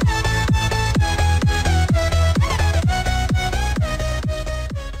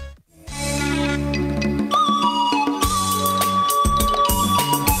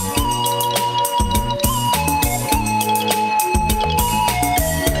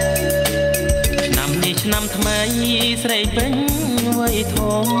 ឆ្នាំថ្មីស្រីពេញវ័យ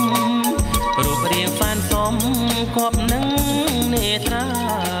ធំរូបរាងហ្វានសមគប់នឹងនេត្រា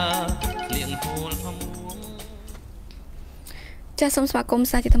លៀងពូលផមួងចាសសូមស្វាគមន៍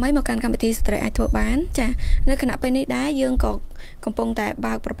សាជាថ្មីមកកាន់កម្មវិធីស្ត្រីអាចធ្វើបានចាសនៅខណៈពេលនេះដែរយើងក៏កំពុងតែ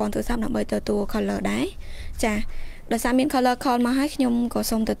បើកប្រព័ន្ធទូរស័ព្ទដើម្បីទទួល caller ដែរចាសដោយសារមាន caller call មកហើយខ្ញុំក៏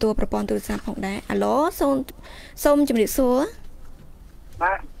សូមទទួលប្រព័ន្ធទូរស័ព្ទផងដែរអាឡូសូមជម្រាបសួរ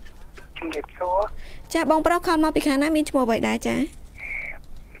បាទជំរាបសួរចាបងប្រុសខលមកពីខាងណាមានឈ្មោះអ្វីដែរចា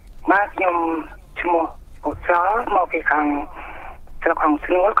បាទខ្ញុំឈ្មោះឧស្សាហ៍មកពីខាងស្រុកអង្គ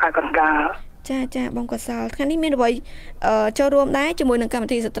ស្នួលខេត្តកណ្ដាលចាបងកសលថ្ងៃនេះមានអ្វីចូលរួមដែរជាមួយនឹងកម្មវិ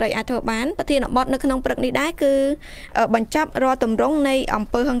ធីស្ត្រីអាចធ្វើបានប្រធានបទនៅក្នុងព្រឹកនេះដែរគឺបញ្ចប់រាល់ទម្រង់នៃអំ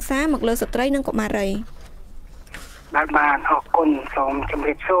ពើហិង្សាមកលើស្ត្រីនិងកុមារីបាទអរគុណសូមជម្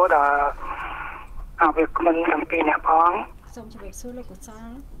រាបសួរដល់អភិក្មិនទាំងពីរអ្នកផងសូមជម្រាបសួរលោកកុសល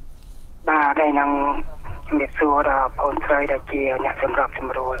បាទហើយនឹងជំរាបសួរដល់បងស្រីដែលជាអ្នកសម្របស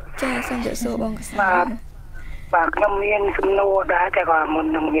ម្រួលចាសូមជម្រាបសួរបងកសលបាទខ្ញុំមានសំណួរដែរតែក៏មុន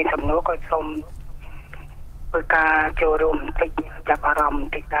នឹងមានសំណួរក៏សូមធ្វើការចូលរួមបន្តិចចាប់អារម្មណ៍ប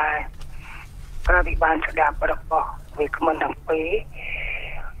ន្តិចដែរព្រោះពីបានស្ដាប់របស់វាគ្មិនទាំងពីរ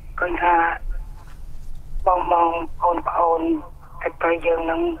ឃើញថាបងប្អូនតែទៅយើង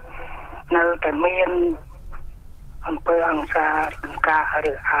នឹងនៅតែមានអំពើហិង្សាការ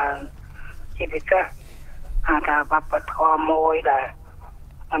រើសអើងជាពិសេសថាវប្បធម៌មួយដែល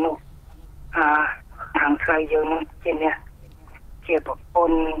មនុស្សខាងស្រីយើងនឹងជាអ្នកជាប្រព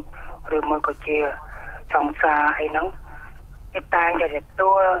ន្ធឬមួយក៏ជាសង្សារអីហ្នឹងគេតែងតែទ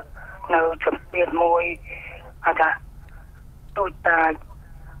ទួលនៅសម្ពាធមួយថាទូចតាច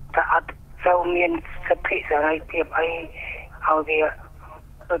ថាអត់សូវមានសិទ្ធិសេរីភាពអីឲ្យវា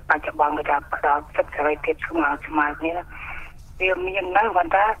ដូចបច្ចុប្បន្នគេថាផ្ដល់សិទ្ធិសេរីភាពស្មើគ្នាវាមានណាស់ប៉ុ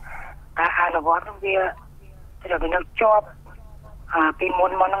ន្តែការអនុវត្តវាត្រូវនៅជាប់ពីមុ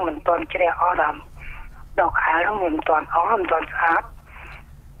នមកហ្នឹងមិនទាន់ជ្រះអស់ដល់ដកខែហ្នឹងមិនទាន់អស់មិនទាន់ស្អាតអ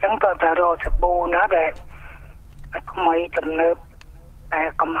ញ្ចឹងក៏តែរកសាប៊ូណាដែលថ្មីទំនើបតែ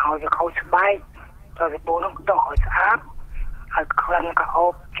កុំឲ្យវាខូចស្បែកទៅសាប៊ូហ្នឹងដកឲ្យស្អាតហើយក្លិនក៏អូ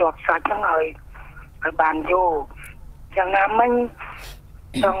បជាប់សាច់ហ្នឹងឲ្យបានយូរយ៉ាងណាមិញ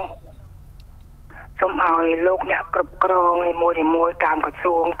សូមឲ្យលោកអ្នកគ្រប់គ្រងមួយតាមក្រ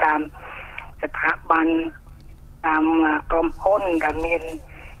សួងតាមស្ថាប័នតាមក្រុមហ៊ុនដែលមាន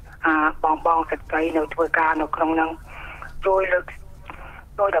បងស្ត្រីនៅធ្វើការនៅក្នុងហ្នឹងជួយលើក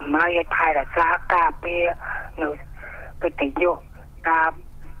ដោយតម្លៃឲ្យថែរក្សាការពារនៅកិត្តិយសការ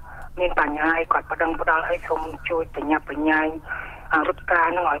មានបញ្ហាឲ្យគាត់ប្តឹងផ្ដាល់ឲ្យសូមជួយបញ្ញាបញ្ញាយរដ្ឋការ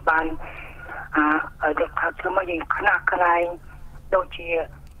នឹងឲ្យបានឲ្យថាធ្វើមកយើងខ្នះខ្នែងដូចជា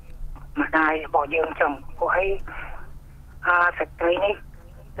ម្ដាយរបស់យើងចឹងព្រោះអីស្ត្រីនេះ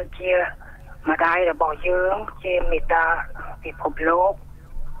ទៅជាម្ដាយរបស់យើងជាមេត្តាពិភពលោក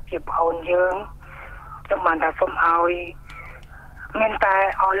ជាប្អូនយើងខ្ញុំបានថាសូមឲ្យមានតែ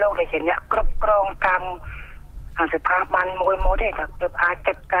អស់លោកដែលជាអ្នកគ្រប់គ្រងតាមស្ថាប័នមួយទេថាទើបអាច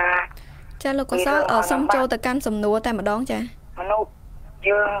ចាត់ការចាលោកកសលសូមចូលទៅកាន់សំណួរតែម្ដងចាមនុស្ស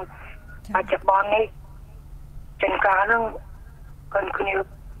យើងបច្ចុប្បន្ននេះចិនការហ្នឹងគ្នា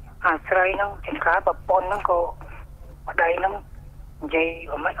អាស្រ័យហ្នឹងចិនការប្រពន្ធហ្នឹងក៏ប្តីហ្នឹងនិយាយ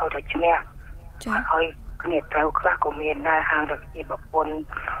មិនឲ្យទៅឈ្នះចាឲ្យគ្នាត្រូវខ្លះក៏មានដែរហាងទៅជាប្រពន្ធ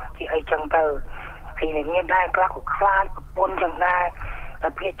ជាអីចឹងទៅពីមានដែរខ្លះក៏ខ្លាចប្រពន្ធចឹងដែរតែ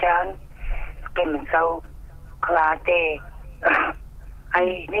ភាគច្រើនគេមិនសូវខ្លាចទេហើយ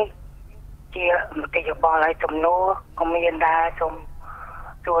នេះជាមតិយោបល់ឲ្យទំនួលក៏មានដែរសូម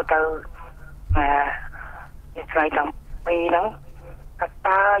ជួទៅស្រីទាំងពីរហ្នឹង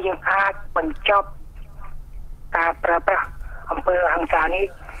តើយើងអាចបញ្ចប់ការប្រើប្រាស់អំពើហិង្សានេះ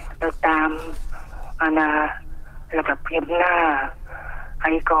ទៅតាមលទ្ធភាពណា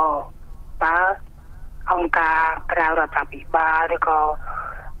ហើយក៏តើអង្គការក្រៅរដ្ឋាភិបាលឬក៏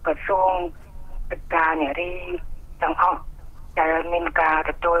ក្រសួងកិច្ចការនារីទាំងអស់ដែលមានការ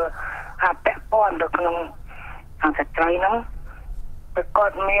ទទួលពាក់ព័ន្ធនៅក្នុងស្ត្រីហ្នឹងគឺគា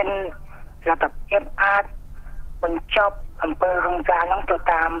ត់មានលទ្ធភាពអាចបញ្ចប់អំពើហិង្សាហ្នឹងទៅ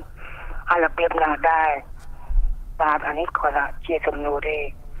តាមរបៀបណាដែរបាទអានេះគាត់ជាសំណួរទេ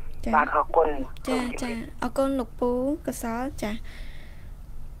បាទអរគុណចាអរគុណលោកពូកសលចា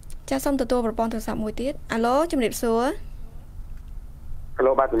ចាសូមទទួលប្រព័ន្ធទូរស័ព្ទមួយទៀតអាឡូជំរាបសួរ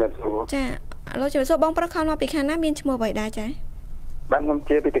Hello បាទជំរាបសួរ ចាអាឡូជំរាបសួរបងប្រុសខំមកពីខាងណាមានឈ្មោះអ្វីដែរចា បាទខ្ញុំ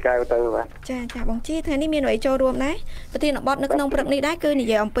ជាពីតកៅទៅបាទ ចាបងជីថ្ងៃនេះមានអ្វីចូលរួមដែរប្រធានបទនៅក្នុងព្រឹកនេះដែរគឺនិ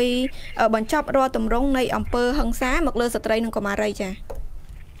យាយអំពីបញ្ចប់រាល់ទម្រង់នៃអំពើហិង្សាមកលើស្ត្រីនិងកុមារីចា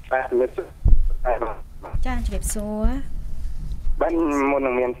បាទជំរាបសួរ ចាជំរាបសួរ បាទមុន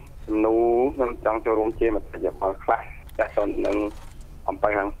នឹងមានសំណួរខ្ញុំចង់ចូលរួមជាមតិយោបល់ខ្លះតែសូមនឹងអំពើ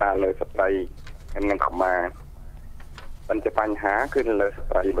ហិង្សាលើស្ត្រីនិងកុមារបញ្ជាបញ្ហាគឺលើស្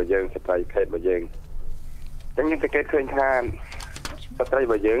ត្រីរបស់យើងស្ត្រីភេទរបស់យើងអញ្ចឹងយើងសង្កេតឃើញថាស្ត្រីរ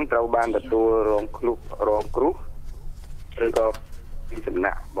បស់យើងត្រូវបានទទួលរងគ្រោះឬក៏ពីសំ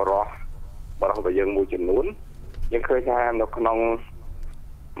ណាក់បរិសុទ្ធរបស់យើងមួយចំនួនយើងឃើញថានៅក្នុង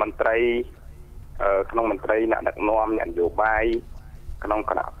មន្ត្រីអ្នកដឹកនាំអ្នកនយោបាយក្នុង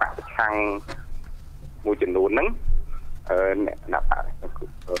គណៈបកប្រឆាំងមួយចំនួនហ្នឹងអ្នកប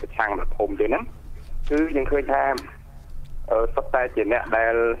កប្រឆាំងរដ្ឋធំទេហ្នឹងគឺយើងឃើញថាសុទ្ធតែជាអ្នក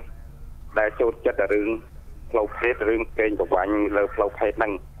ដែលចូលចិត្តរឿងផ្លូវភេទរឿងកេងប្រវ័ញ្ចលើផ្លូវភេទហ្នឹ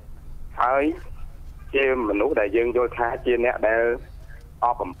ងហើយជាមនុស្សដែលយើងយល់ថាជាអ្នកដែលអ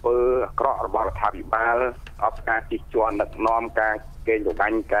បអំពើអាក្រក់របស់រដ្ឋាភិបាលអបការជិះជាន់ដឹកនាំការកេងប្រវ័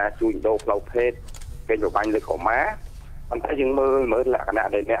ញ្ចការជួញដូរផ្លូវភេទកេងប្រវ័ញ្ចលើកុមារប៉ុន្តែយើងមើលលក្ខណៈ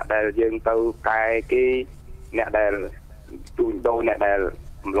ដែលអ្នកដែលយើងទៅកែគេអ្នកដែលជួញដូរអ្នកដែល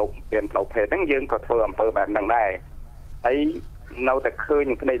រំលោភមានផ្លូវភេទហ្នឹងយើងក៏ធ្វើអំពើបែបហ្នឹងដែរហើយនៅតែឃើញ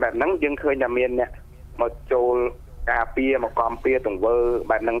ក្តីបែបហ្នឹងយើងឃើញតែមានអ្នកមកចូលការពារមកកំពារទង្វើ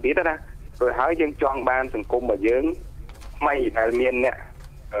បែបហ្នឹងទៀតណាព្រោះហើយយើងចង់បានសង្គមរបស់យើងថ្មីដែលមានអ្នក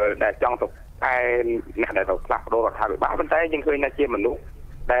ដែលចង់ទៅតែអ្នកដែលទៅផ្លាស់ប្ដូររដ្ឋាភិបាលប៉ុន្តែយើងឃើញថាជាមនុស្ស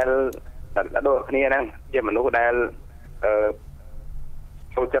ដែលដូចគ្នាហ្នឹងជាមនុស្សដែល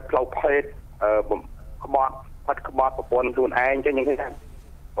ចូលចិត្តផ្លូវភេទក្បត់ប្រពន្ធខ្លួនឯងចឹងយើងឃើញថា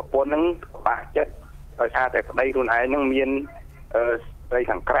ប្រពន្ធហ្នឹងបាក់ចិត្តដោយសារតែប្តីខ្លួនឯងហ្នឹងមានស្រី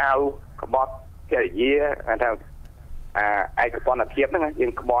ខាងក្រៅក្បត់ចរិយាថាឯកពន្ធភាពហ្នឹងយើ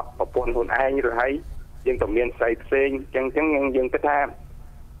ងក្បត់ប្រពន្ធខ្លួនឯងឬហើយយើងទៅមានស្រីផ្សេងចឹងយើងគិតថា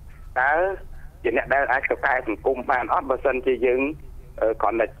តើជាអ្នកដែលអាចកកែសង្គមបានអត់បើសិនជាយើងគ្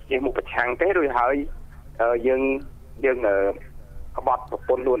រាន់តែជាមុខប្រឆាំងទេឬហើយយើងក្បត់ប្រព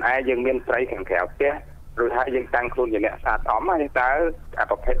ន្ធខ្លួនឯងយើងមានស្រីខាងក្រៅផ្ទះឬហើយយើងតាំងខ្លួនជាអ្នកស្អាតស្អំហើយតើអា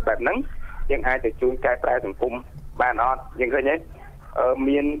ប្រភេទបែបហ្នឹងយើងអាចទៅជួយកែប្រែសង្គមបានអត់យើងឃើញទេ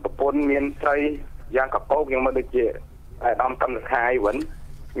មានប្រពន្ធមានស្រីយ៉ាងកកោកយ៉ាងមកដូចជាអាដាមកម្មលខាយវិញ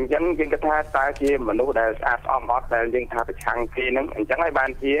អញ្ចឹងយើងគិតថាតើជាមនុស្សដែលស្អាតស្អំអត់ដែលយើងថាប្រឆាំងគេហ្នឹងអញ្ចឹងហើយបា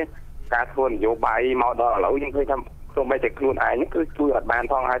នជាការធ្វើនយោបាយមកដល់ឥឡូវយើងឃើញថាសូម្បីតែខ្លួនឯងហ្នឹងគឺជួយអត់បាន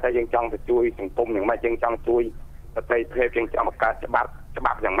ផងហើយតែយើងចង់ទៅជួយសង្គមយ៉ាងម៉េចយើងចង់ជួយប្រទេសភេទយើងចង់បង្កើតច្បាប់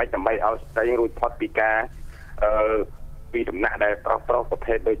យ៉ាងម៉េចដើម្បីឲ្យស្ត្រីរួចផុតពីការពីដំណាក់ដែលប្រុសប្រ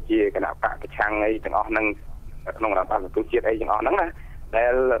ភេទដូចជាគណៈបកប្រឆាំងអីទាំងអស់ហ្នឹងក្នុងរដ្ឋាភិបាលជាតិអីទាំងអស់ហ្នឹងណាដែ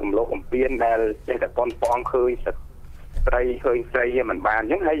លរំលោភបំពានដែលចេះតែប៉ុនប៉ងឃើញស្ត្រីឃើញស្រីមិនបានអ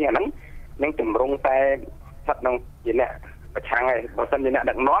ញ្ចឹងហើយអាហ្នឹងនឹងទម្រង់តែស្ថិតក្នុងជាអ្នកប្រឆាំងហើយបើមិនជាអ្នក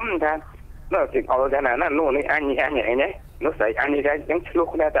ដឹកនាំថានោះជាអល់តែណានោះនេះអញនោះស្រីអញនេះអញ្ចឹងឆ្លោះ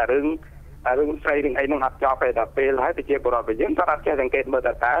គ្នាតែរឿងស្រីរឿងអីហ្នឹងអត់ចប់ទេដល់ពេលហើយទៅជាបរិបទយើងក៏អត់ចេះសង្កេតមើល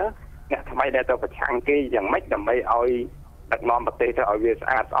តើអ្នកថ្មីដែលទៅប្រឆាំងគេយ៉ាងម៉េចដើម្បីឲ្យដឹកនាំប្រទេសទៅឲ្យវាស្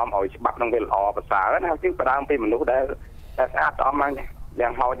អាតស្អំឲ្យច្បាប់នឹងវាល្អប្រសើរណាគឺផ្ដើមពីមនុស្សដែលស្អាតស្អំហ្នឹងយ៉ា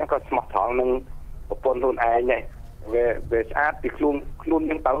ងហោចហ្នឹងក៏ស្មោះត្រង់នឹងប្រពន្ធខ្លួនឯងដែរវាស្អាតពីខ្លួន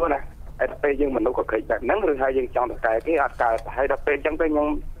យើងទៅណាហើយដល់ពេលយើងមនុស្សក៏ក្រិចបែបហ្នឹងឬហើយយើងចង់ទៅកែគេអត់កើតហើយដល់ពេលអញ្ចឹងទៅខ្ញុំ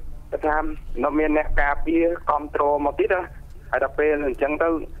ថានៅមានអ្នកការពារគ្រប់គ្រងមកទៀតណាហើយដល់ពេលអញ្ចឹងទៅ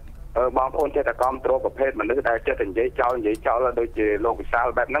បងប្អូនចេះតែគ្រប់គ្រងប្រភេទមនុស្សដែលចេះតែនិយាយចោលដូចជាលោកវិសាល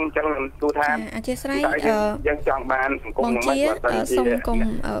បែបហ្នឹងអញ្ចឹងគូថាអធិស្ឋានយើងចង់បានសង្គមនឹងមិនបើសិនជាសូម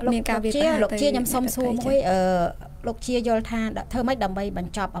មានការវិភាគលោកជាខ្ញុំសូមសួរមួយលោកជាយល់ថាធ្វើម៉េចដើម្បីប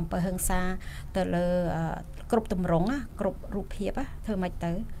ញ្ចប់អំពើហិង្សាទៅលើគ្រប់ទម្រង់គ្រប់រូបភាពធ្វើម៉េច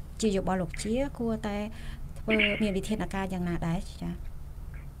ទៅជាយោបល់លោកជាគួរតែធ្វើមានវិធានការយ៉ាងណាដែរចា៎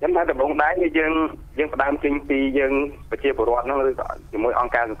ខ្ញុំថាដំបូងដែរគឺយើងផ្ដើមចេញពីយើងប្រជាពលរដ្ឋហ្នឹងឬក៏ជាមួយអង្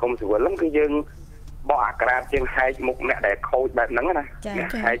គការសង្គមស៊ីវិលហ្នឹងគឺយើងបកអាក្រាតជាងហែកមុខអ្នកដែលខូចបែបហ្នឹងណា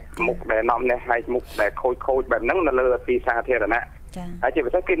ហែកមុខដែលនាំនេះហែកមុខដែលខូចបែបហ្នឹងនៅលើទីសាធារណៈហើយជា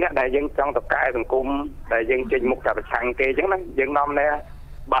ពិសេសគឺអ្នកដែលយើងចង់តកែសង្គមដែលយើងចេញមុខតែប្រឆាំងគេអញ្ចឹងណាយើងនាំនេះ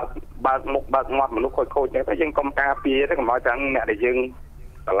បើកមុខបើកមាត់មនុស្សខូចតែយើងកុំការពារទៅកុំឲ្យទាំងអ្នកដែលយើង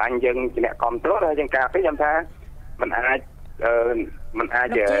ស្រឡាញ់យើងជាអ្នកគ្រប់គ្រងហើយយើងការពារខ្ញុំថាมันអាច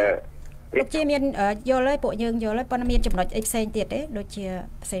លោកជាមានយល់ហើយពួកយើងយល់ហើយប៉ុន្តែមានចំណុចអីផ្សេងទៀតទេដូចជា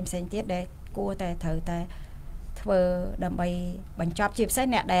ផ្សេងទៀតដែលគួរតែត្រូវតែ ធ្វើដើម្បីបញ្ចប់ជាពិសេស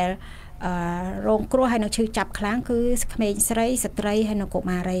អ្នកដែលរងគ្រោះហើយនឹងឈឺចាប់ខ្លាំងគឺក្មេងស្រីស្ត្រីហើយនិងកុ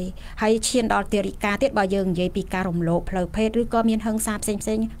មារីហើយឈានដល់ទារិកាទៀតបើយើងនិយាយពីការរំលោភផ្លូវភេទឬក៏មានហិង្សាផ្សេង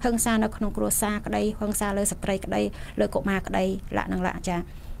ៗហិង្សានៅក្នុងគ្រួសារក្តីហិង្សាលើស្ត្រីក្តីលើកុមារក្តីលក្ខណៈចា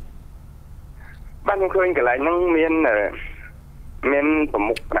បានខ្ញុំឃើញកន្លែងហ្នឹងមានប្រ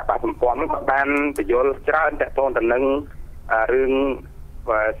មុខគណៈបកសម្ព័ន្ធហ្នឹងក៏បានបញ្យល់ច្រើនតទៅទៅនឹងរឿង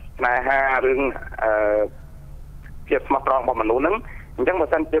ស្នេហារឿងភាពស្មោះត្រង់របស់មនុស្សហ្នឹងអញ្ចឹងបើ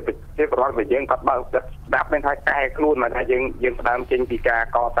សិនជាប្រវត្តិរបស់យើងគាត់បើស្ដាប់មានថាកែខ្លួនមកថាយើងផ្ដើមចេញពីការ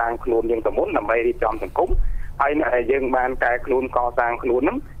កសាងខ្លួនយើងទៅមុនដើម្បីរៀបចំសង្គមហើយអ្នកដែលយើងបានកែខ្លួនកសាងខ្លួនហ្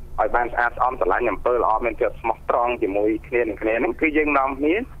នឹងឲ្យបានស្អាតស្អំស្រឡាញ់អំពើល្អមានភាពស្មោះត្រង់ជាមួយគ្នានឹងគ្នាហ្នឹងគឺយើងនាំគ្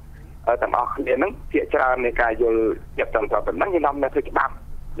នាទាំងអស់គ្នាហ្នឹងភាគច្រើននៃការយល់ចិត្តត្រឹមត្រូវប៉ុណ្ណឹងយើងនាំគ្នាធ្វើច្បាប់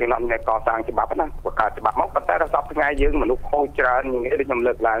យើងនាំគ្នាកសាងច្បាប់ណាបង្កើតច្បាប់មកប៉ុន្តែដល់សប្តាហ៍ថ្ងៃយើងមនុស្សខូចច្រើនយ៉ាងនេះដូចខ្ញុំ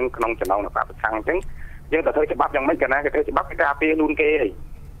លើកឡើងក្នុងចំណងនៃបព្វឆាំងអញ្ចឹងយើងទៅធ្វើច្បាប់យ៉ាងម៉េចកាលណាគេធ្វើច្បាប់គេការពារខ្លួនគេហី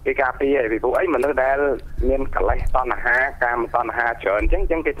គេការពារពីព្រោះអីមនុស្សដែលមានកលេសតណ្ហាកាមតណ្ហាច្រើនអញ្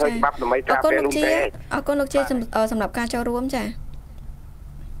ចឹងគេធ្វើច្បាប់ដើម្បីការពារខ្លួនគេអរគុណលោកជាសម្រាប់ការចូលរួម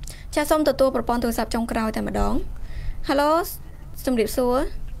ចាសូមទទួលប្រព័ន្ធទូរស័ព្ទចុងក្រោយតែម្ដង Halo ជំរាបសួរ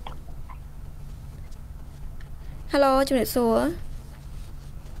Halo ជំរាបសួរ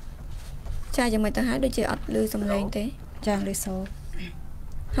ចាយ៉ាងម៉េចទៅហើយដូចជាអត់ឮសំឡេងទេចាឮសូរ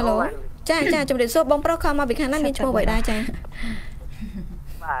Halo ចាជំរាបសួរបងប្រុសខំមកពីខាងណាមានឈ្មោះអ្វីដែរចា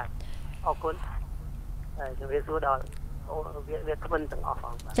បាទអរគុណជំរាបសួរដល់វាគ្មិនទាំងអស់ប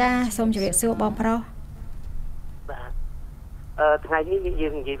ងចាសូមជម្រាបសួរបងប្រុសបាទថ្ងៃនេះយើ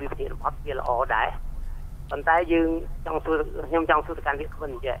ងនិយាយពីប្រធានបទវាល្អដែរប៉ុន្តែយើងចង់សួរខ្ញុំចង់សួរទៅកាន់វាគ្មិ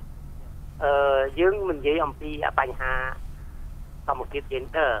នចេះយើងមិននិយាយអំពីបញ្ហាសមភាព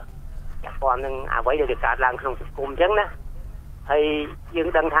gender ពាក់ព័ន្ធនឹងអ្វីដែលកើតឡើងក្នុងសង្គមអញ្ចឹងណាហើយយើង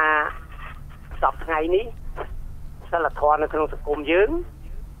ដឹងថាសពថ្ងៃនេះសិលធម៌នៅក្នុងសង្គមយើង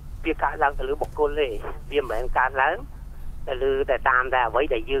វាកើតឡើងទៅលើបុគ្គលទេវាមិនមែនកើតឡើងទៅលើតែតាមតែអ្វី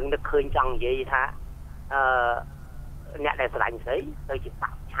ដែលយើងនឹកឃើញចង់និយាយថាអ្នកដែលស្រឡាញ់ស្រីទៅជាបា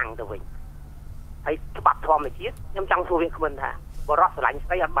ក់ឆាំងទៅវិញហើយច្បាប់ធម្មជាតិខ្ញុំចង់សួរវាគ្មិនថាបរិសុទ្ធស្រឡាញ់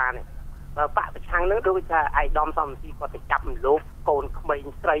ស្រីអត់បានទេបើបាក់ប្រឆាំងនឹងដូចថាអាយដាមសំស៊ីគាត់ទៅចាប់មលោកកូនក្មេង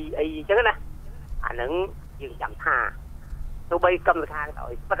ស្រីអីអញ្ចឹងណាអាហ្នឹងយើងចាំថាទោះបីកម្មសខាឲ្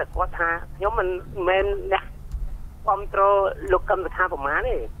យប៉ុន្តែគាត់ថាខ្ញុំមិនមែនអ្នកគ្រប់គ្រងលោកកម្មសខាប្រមាណ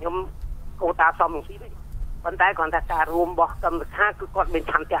ទេខ្ញុំកូតាសំស៊ីទេប៉ុន្តែគាត់ថាការរួមរបស់កម្មសខាគឺគាត់មាន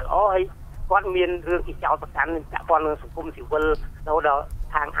ឆន្ទៈល្អហើយគាត់មានរឿងជាចោតប្រកាន់ពាក់ព័ន្ធនឹងសង្គមស៊ីវិលដល់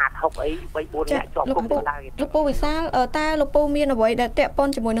ខាងអាត6អី3 4អ្នកជាប់គុកដែរលោកពូវិសាលតើលោកពូមានអ្វីដែលតាក់ព័ន្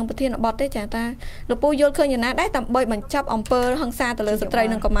ធជាមួយនឹងប្រធានបទទេចាតាលោកពូយល់ឃើញយ៉ាងណាដែរដើម្បីបញ្ចប់អំពើហិង្សាទៅលើស្ត្រី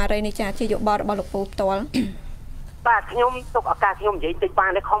និងកុមារីនេះចាជាយោបល់របស់លោកពូផ្ទាល់បាទខ្ញុំទុកឱកាសខ្ញុំនិយាយតិចបា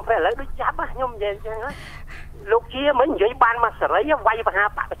នទេខំព្រែឥឡូវដូចចាប់ខ្ញុំនិយាយអញ្ចឹងលោកជាមិននិយាយបានមកសេរីវាយបហា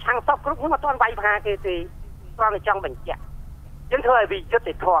បកប្រឆាំងសពគ្រប់ខ្ញុំអត់ទាន់វាយបហាគេទេគ្រាន់តែចង់បញ្ជាក់យើងធ្វើឲ្យវាយុត្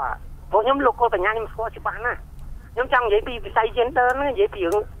តិធម៌ព្រោះខ្ញុំលោកកុលបញ្ញាខ្ញុំស្គាល់ច្បាស់ណាស់ខ្ញុំចង់និយាយពីវិស័យ gender ហ្នឹងនិយាយពី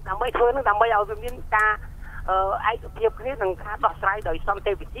រឿងដើម្បីធ្វើហ្នឹងដើម្បីឲ្យវាមានការឯកភាពគ្នានិងការដោះស្រាយដោយសន្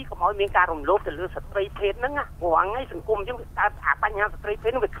តិវិធីកុំឲ្យមានការរំលោភទៅលើស្ត្រីភេទហ្នឹងណាព្រោះហ្នឹងសង្គមយើងកើតអាបញ្ហាស្ត្រីភេ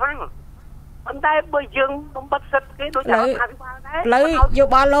ទហ្នឹងវាខ្លាំងប៉ុន្តែបើយើងបំបត្តិសិទ្ធិគេដូចតែថាវិបាលដែរឥឡូវយោ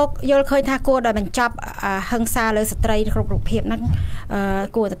បល់លោកយល់ឃើញថាគួរតែបញ្ចប់ហិង្សាលើស្ត្រីគ្រប់រូបភាពហ្នឹង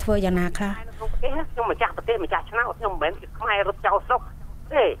គួរតែធ្វើយ៉ាងណាខ្លះខ្ញុំម្ចាស់ប្រទេសម្ចាស់ឆ្នោតខ្ញុំមិនមែនជាខ្មែររត់ចោលស្រុក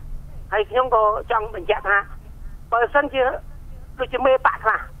ទេហើយខ្ញុំក៏ចង់បញ្ជាក់ថាបើសិនជាដូចជាមេបាក់ខ្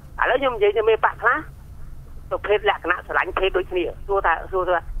លះឥឡូវខ្ញុំនិយាយជាមេបាក់ខ្លះទៅភេទលក្ខណៈស្រឡាញ់ភេទដូចគ្នាសួរថា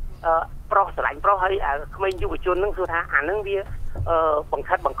ប្រុសស្រឡាញ់ប្រុសហើយក្មេងយុវជនហ្នឹងសួរថាអាហ្នឹងវាបង្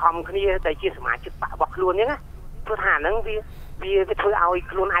ខិតបង្ខំគ្នាតែជាសមាជិកបករបស់ខ្លួនអញ្ចឹងណាព្រោះថាអាហ្នឹងវាធ្វើឲ្យ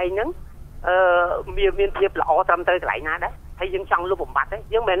ខ្លួនឯងហ្នឹងវាមានភាពល្អត្រឹមត្រូវកន្លែងណាដែរហើយយើងចង់លុបបំបត្តិទេ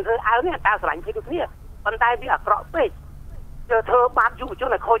យើងមិនមែនធ្វើឲ្យទេតែស្រឡាញ់ភេទដូចគ្នាប៉ុន្តែវាអាក្រក់ពេកធ្វើបាបយុវជន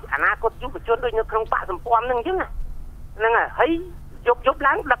ឲ្យខូចអនាគតយុវជនដូចនៅក្នុងបកសម្ព័ន្ធហ្នឹងអញ្ចឹងហ្នឹងហើយយប់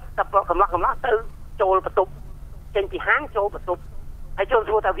ឡើងដឹកតែកំឡោះទៅចូលបន្ទប់ចេញពីហាងចូលបន្ទប់ហើយចូល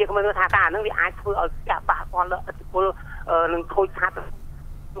សួរថាវាគ្មិនថាតាហ្នឹងវាអាចធ្វើឲ្យការបះបោះលើឥទ្ធិពលនឹងខូចខាតវា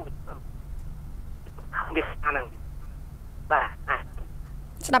ហ្នឹងបាទ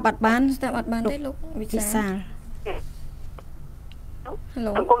ស្ដាប់អត់បានទេលោកវិសាល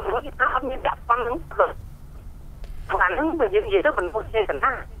Hello អង្គសុខភាពអត់មានកាប់ប៉ុណ្ណឹងបានហ្នឹងបើយើងនិយាយទៅមិនពុះចេះកណ្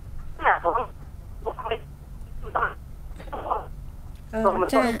ដាចា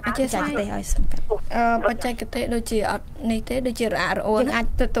អធិស្ឋានទេឲ្យបច្ចេកទេសដូចជាអត់នេះទេដូចជារអាក់រអួនអាច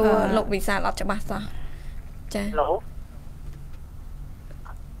ទទួលលោកវិសាលអត់ច្បាស់សោះចា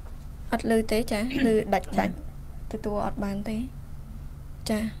អត់លឺទេចាលឺដាច់ទទួលអត់បានទេ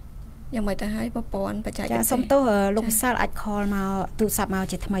ចា យ៉ាងម៉េចទៅហើយប្រព័ន្ធបច្ចេកទេសសុំទោសលោកវិសាលអាច call មកទូរស័ព្ទមក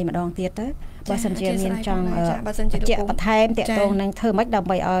ជាថ្មីម្ដងទៀតទៅបើសិនជាមានចង់ជាបន្ថែមតាក់ទងនឹងធ្វើម៉េចដើម្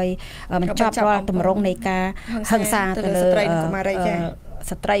បីឲ្យបញ្ចប់រាល់ទម្រង់នៃការហិង្សាទៅលើស្ត្រីកុមារី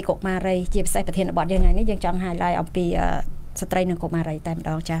ជាពិសេសប្រធានបទយើងថ្ងៃនេះយើងចង់ highlight អំពីស្ត្រីនិងកុមារីតែម្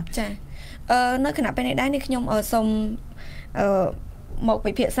ដងចានៅគណៈពេលនេះដែរនេះខ្ញុំសូមមក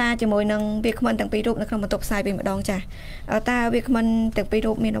ពិភាក្សាជាមួយនឹងវាគ្មិនទាំងពីររូបនៅក្នុងបន្ទប់ផ្សាយវិញម្ដងចាតើវាគ្មិនទាំងពីរ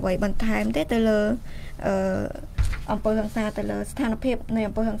រូបមានអ្វីបន្ថែមទេទៅលើអំពើហិង្សាទៅលើស្ថានភាពនៃ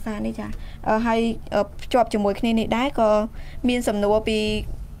អំពើហិង្សានេះចាហើយភ្ជាប់ជាមួយគ្នានេះដែរក៏មានសំណួរពី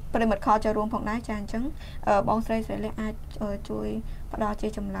ប្រិមិត្តខលចូលរួមផងដែរចាអញ្ចឹងបងស្រីស្រីលះអាចជួយផ្ដល់ជា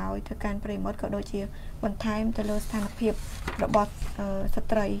ចម្លើយទៅកាន់ប្រិមិត្តក៏ដូចជាបន្ថែមទៅលើស្ថានភាពរបស់ស្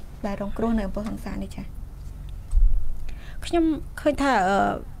ត្រីដែលរងគ្រោះនៅអំពើហិង្សានេះចាខ្ញុំឃើញថា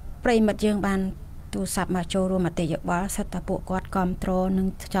ប្រិមិត្តយើងបានទូរស័ព្ទមកចូលរួមមតិយោបល់សិតតែពួកគាត់គ្រប់គ្រងនិង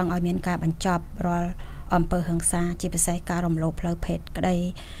ចង់ឲ្យមានការបញ្ចប់រាល់អំពើហិង្សាជាពិសេសការរំលោភផ្លូវភេទក្តី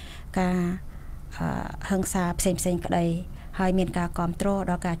ការហិង្សាផ្សេងៗក្តីហើយមានការគ្រប់គ្រង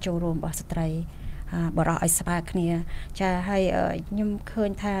ដល់ការចូលរួមរបស់ស្ត្រីបរិសុទ្ធឲ្យស្មើគ្នាចាហើយខ្ញុំឃើ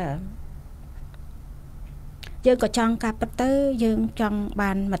ញថាយើងក៏ចង់ការពិតទៅយើងចង់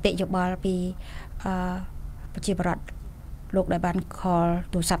បានមតិយោបល់ពីប្រជាពលរដ្ឋលោកដែលបាន call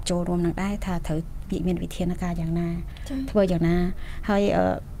ទូរស័ព្ទចូលរួមនឹងដែរថាត្រូវមានវិធានការយ៉ាងណាធ្វើយ៉ាងណាហើយ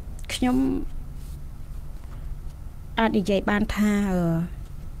ខ្ញុំអាចនិយាយបានថា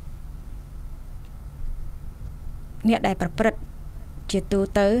អ្នកដែលប្រព្រឹត្តជាទូ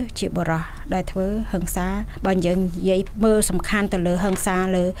ទៅជាបរិសុទ្ធដែលធ្វើហិង្សាបើយើងនិយាយមើលសំខាន់ទៅលើហិង្សា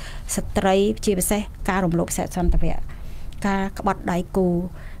លើស្ត្រីជាពិសេសការរំលោភសិទ្ធិសន្តិវៈការក្បត់ដៃគូ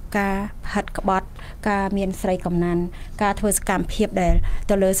ការហិតក្បត់ការមានស្រីកំណាន់ការធ្វើសកម្មភាពដែល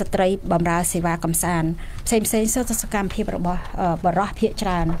ទៅលើស្ត្រីបម្រើសេវាកំសាន្តផ្សេងសកម្មភាពរបស់បរិសុទ្ធភាគច្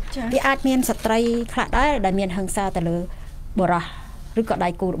រើនវាអាចមានស្ត្រីខ្លះដែរដែលមានហិង្សាទៅលើបរិសុទ្ធឬក៏ដៃ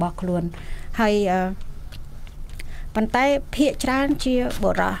គូរបស់ខ្លួនហើយប៉ុន្តែភាគច្រើនជាប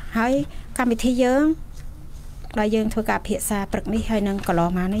រិសុទ្ធហើយកម្មវិធីយើងដែលយើងធ្វើការពិភាក្សាព្រឹកនេះហើយនឹងកន្លង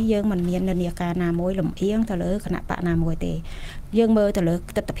មកនេះយើងមិនមាននានាការណាមួយលំអៀងទៅលើគណៈបកណាមួយទេយើងមើលទៅលើ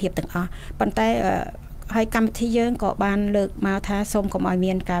ទស្សនវិជ្ជាទាំងអស់ប៉ុន្តែហើយកម្មវិធីយើងក៏បានលើកមកថាសូមកុំឲ្យ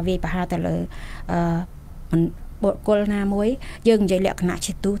មានការវាយប្រហារទៅលើបុគ្គលណាមួយយើងនិយាយលក្ខណៈ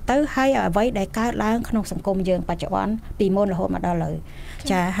ជាទូទៅហើយអ្វីដែលកើតឡើងក្នុងសង្គមយើងបច្ចុប្បន្នពីមុនរហូតមកដល់ឥឡូវ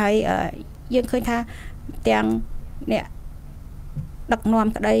ចាហើយយើងឃើញថាទាំងអ្នកដឹកនាំ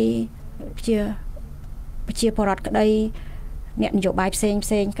ក្តីជាបរិវត្តក្តីអ្នកនយោបាយផ្សេង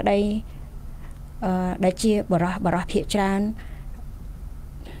ក្តីដែលជាបរិសុទ្ធភាគច្រើន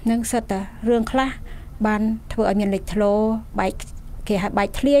នឹងសិតតែរឿងខ្លះបានធ្វើឲ្យមានលេចធ្លោគេហៅបែក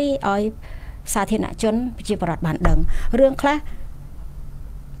ធ្លាយឲ្យសាធារណជនប្រជាពលរដ្ឋបានដឹងរឿងខ្លះ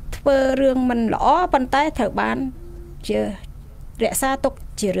ធ្វើរឿងមិនល្អប៉ុន្តែត្រូវបានជារក្សាទុក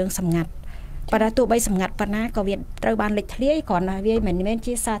ជារឿងសម្ងាត់ប៉ុន្តែទោះបីសម្ងាត់ប៉ុណ្ណាក៏វាត្រូវបានលេចធ្លាយគ្រាន់តែវាមិនមែន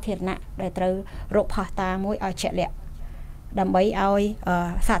ជាសាធារណៈដែលត្រូវរកផុសតាមួយឲ្យជាក់លាក់ដើម្បីឲ្យ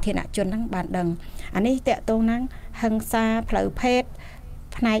សាធារណជនហ្នឹងបានដឹងអានេះតកតងហ្នឹងហិង្សាផ្លូវភេទ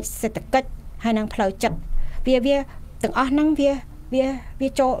ផ្នែកសេដ្ឋកិច្ចហើយនិងផ្លូវចិត្តវាទាំងអស់ហ្នឹងវា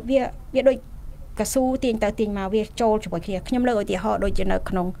ចូលវាដូចកស៊ូទាញទៅទាញមកវាចូលជាមួយគ្នាខ្ញុំលើកឧទាហរណ៍ដូចជានៅ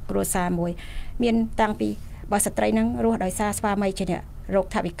ក្នុងគ្រួសារមួយមានតាំងពីបើស្ត្រីហ្នឹងរស់ដោយសារស្វាមីជាអ្នករោគ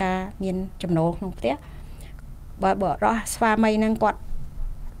ថវិកាមានចំណូលក្នុងផ្ទះបើរស់ស្វាមីហ្នឹងគាត់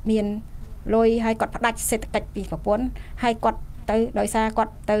មានលុយហើយគាត់ផ្ដាច់សេដ្ឋកិច្ចពីប្រពន្ធហើយគាត់ទៅដោយសារគា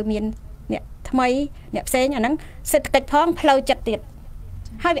ត់ទៅមានអ្នកថ្មីអ្នកផ្សេងអាហ្នឹងសេដ្ឋកិច្ចផងផ្លូវចិត្តទៀត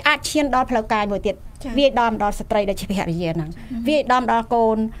ហើយវាអាចឈានដល់ផ្លូវកាយមួយទៀតវាដល់ស្ត្រីដែលជាភរិយាហ្នឹងវាដល់កូ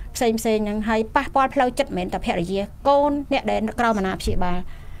នផ្សេងហ្នឹងហើយប៉ះពាល់ផ្លូវចិត្តមិនមែនតែភរិយាកូនអ្នកដែលក្រៅអាណាព្យាបាល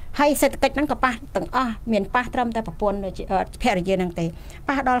ហើយសេដ្ឋកិច្ចហ្នឹងក៏ប៉ះទាំងអស់មានប៉ះត្រឹមតែប្រពន្ធភរិយាហ្នឹងទេ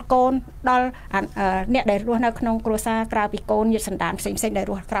ប៉ះដល់កូនដល់អ្នកដែលរស់នៅក្នុងគ្រួសារក្រៅពីកូនញាតិសន្តានផ្សេងដែល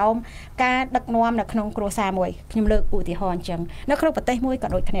រស់ក្រោមការដឹកនាំនៅក្នុងគ្រួសារមួយខ្ញុំលើកឧទាហរណ៍អញ្ចឹងនៅក្នុងប្រទេសមួយក៏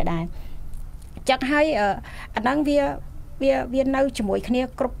ដូចគ្នាដែរចឹងហើយអាហ្នឹងវានៅជាមួយគ្នា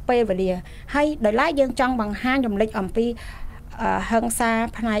គ្រប់ពេលវេលាហើយដោយឡែកយើងចង់បង្ហាញរំលេចអំពីហិង្សា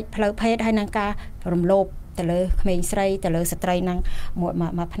ផ្នែកផ្លូវភេទហើយនឹងការរំលោភទៅលើក្មេងស្រីទៅលើស្ត្រីហ្នឹងមួ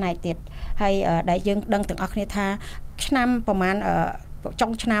យផ្នែកទៀតហើយដែលយើងដឹងទាំងអស់គ្នាថាឆ្នាំប្រហែលចុ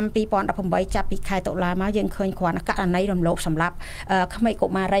ងឆ្នាំ2018ចាប់ពីខែតុលាមកយើងឃើញគ្រាន់តែករណីរំលោភសម្រាប់ក្មេងកុ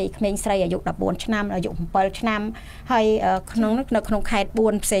មារីក្មេងស្រីអាយុ14ឆ្នាំអាយុ7ឆ្នាំហើយនៅក្នុងខេត្ត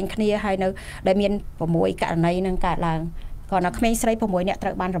4ផ្សេងគ្នាហើយនៅដែលមាន6ករណីនឹងកើតឡើងគ្រាន់តែក្មេងស្រី6នាក់ត្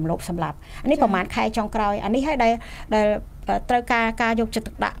រូវបានរំលោភសម្លាប់អានេះប្រហែលខែចុងក្រោយអានេះហើយដែល ត្រូវការយកចិត្ត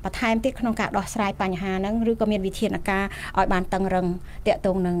ទុកដាក់បន្ថែមទៀតក្នុងការដោះស្រាយបញ្ហាហ្នឹងឬក៏មានវិធានការឲ្យបានតឹងរឹងតាក់ទ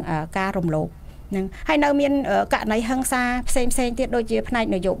ងនឹងការរំលោភហ្នឹងហើយនៅមានករណីហិង្សាផ្សេងទៀតដូចជាផ្នែក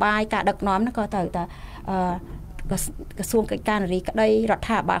នយោបាយការដឹកនាំហ្នឹងក៏ត្រូវតែក្រសួងកិច្ចការនារីក្តីរដ្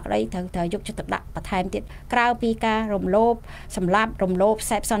ឋាភិបាលក្តីត្រូវយកចិត្តទុកដាក់បន្ថែមទៀតក្រៅពីការរំលោភសម្លាប់រំលោភ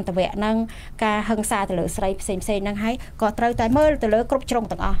សេពសន្តិវៈហ្នឹងការហិង្សាទៅលើស្រីផ្សេងហ្នឹងហើយក៏ត្រូវតែមើលទៅលើគ្រប់ជ្រុង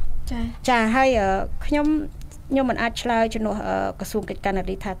ទាំងអស់ចាហើយខ្ញុំមិនអាចឆ្លើយជំនួសក្រសួងកិច្ចការនា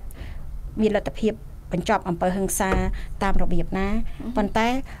រីថាមានលទ្ធភាពបញ្ចប់អំពើហិង្សាតាមរបៀបណាប៉ុន្តែ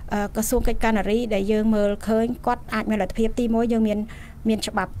ក្រសួងកិច្ចការនារីដែលយើងមើលឃើញគាត់អាចមានលទ្ធភាពទី1យើងមាន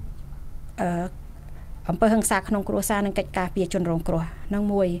ច្បាប់អំពើហិង្សាក្នុងគ្រួសារនិងកិច្ចការពារជនរងគ្រោះនឹង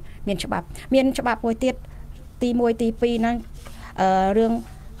មួយមានច្បាប់មួយទៀតទី1ទី2ហ្នឹងរឿង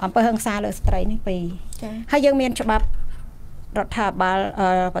អំពើហិង្សាលើស្ត្រីនេះពីរហើយយើងមានច្បាប់រដ្ឋាភិបាល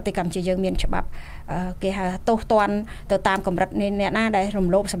ប្រទេសកម្ពុជាយើងមានច្បាប់គេហៅទោសទណ្ឌទៅតាមកម្រិតអ្នកណាដែលរំ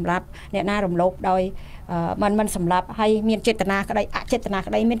លោភសម្លាប់អ្នកណារំលោភដោយមិនសម្លាប់ហើយមានចេតនាក្តីអចេតនា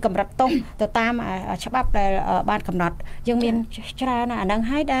ក្តីមានកម្រិតទោសទៅតាមច្បាប់ដែលបានកំណត់យើងមានច្រើនអាហ្នឹង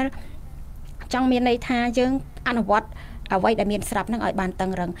ហើយដែលចង់មានន័យថាយើងអនុវត្តអ្វីដែលមានស្រាប់នឹងឲ្យបានតឹ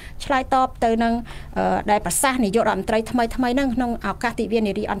ងរឹងឆ្លើយតបទៅនឹងដែលប្រសាសន៍នាយករដ្ឋមន្ត្រីថ្មីហ្នឹងក្នុងឱកាសទិវា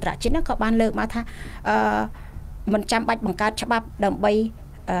នារីអន្តរជាតិហ្នឹងក៏បានលើកមកថាមិនចាំបាច់បង្កើតច្បាប់ដើម្បី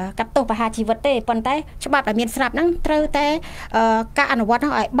កាត់ទោសប្រហារជីវិតទេប៉ុន្តែច្បាប់ដែលមានស្រាប់ហ្នឹងត្រូវតែការអនុវត្តហ្នឹ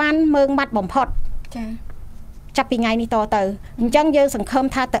ងឲ្យបានម៉ឺងម៉ាត់បំផុតចា៎ចាប់ពីថ្ងៃនេះតទៅអញ្ចឹងយើងសង្ឃឹម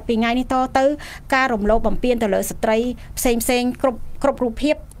ថាតពីថ្ងៃនេះតទៅការរំលោភបំពានទៅលើស្ត្រីផ្សេងគ្រប់រូប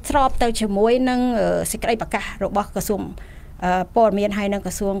ភាពស្របទៅជាមួយនឹងសេចក្តីប្រកាសរបស់ក្រសួងព័ត៌មានហើយនឹង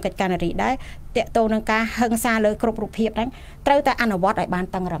ក្រសួងកិច្ចការនារីដែរតាក់ទងនឹងការហិង្សាលើគ្រប់រូបភាពហ្នឹងត្រូវតែអនុវត្តឲ្យបាន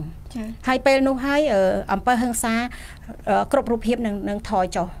តឹងរឹងហើយពេលនោះហើយអំពើហិង្សាគ្រប់រូបភាពនឹងថយ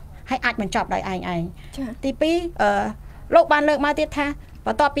ចុះហើយអាចបញ្ចប់ដោយឯងទី2លោកបានលើកមកទៀតថាប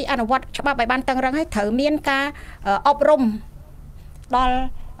ន្ទាប់ពីអនុវត្តច្បាប់ឲ្យបានតឹងរឹងហើយត្រូវមានការអប់រំដល់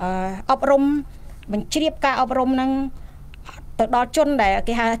អប់រំបញ្ជ្រាបការអប់រំនឹងទៅដល់ជនដែល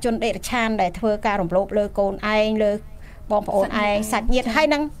គេហៅជនដេរឆានដែលធ្វើការរំលោភលើកូនឯងលើបងប្អូនឯងសាច់ញាតិហើយ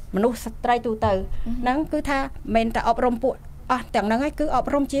នឹងមនុស្សស្ត្រីទូទៅហ្នឹងគឺថាមិនតែអប់រំពួកអស់ទាំងហ្នឹងហើយគឺអប់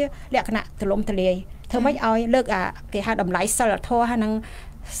រំជាលក្ខណៈទូលំទូលាយធ្វើម៉េចឲ្យលើកគេហៅតម្លៃសិលធម៌ហើយនឹង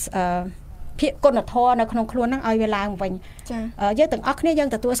ភាគគុណធម៌នៅក្នុងខ្លួនហ្នឹងឲ្យវាឡើងវិញយើងទាំងអស់គ្នាយើង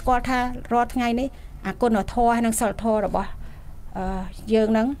ទទួលស្គាល់ថារាល់ថ្ងៃនេះអាគុណធម៌ហើយនឹងសិលធម៌របស់យើង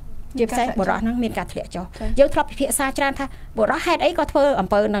ហ្នឹងជាពិសេសបុរសហ្នឹងមានការធ្លាក់ចុះយើងធ្លាប់ពិភាក្សាច្រើនថាបុរសហេតុអីក៏ធ្វើអំ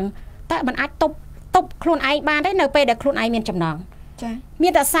ពើហ្នឹងតែมันអាចទប់ខ្លួនឯងបានទេនៅពេលដែលខ្លួនឯងមានចំណងចាមា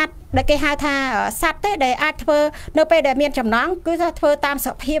នតែសត្វដែលគេហៅថាសត្វទេដែលអាចធ្វើនៅពេលដែលមានចំណងគឺថាធ្វើតាមស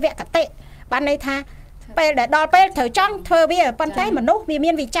ភាវគតិបានន័យថាពេលដែលដល់ពេលត្រូវចង់ធ្វើវាប៉ុន្តែមនុស្សវា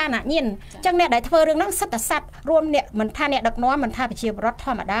មានវិចារណញ្ញាណអញ្ចឹងអ្នកដែលធ្វើរឿងហ្នឹងសិតតែសត្វរួមអ្នកមិនថាអ្នកដឹកនាំមិនថាប្រជាពលរដ្ឋធ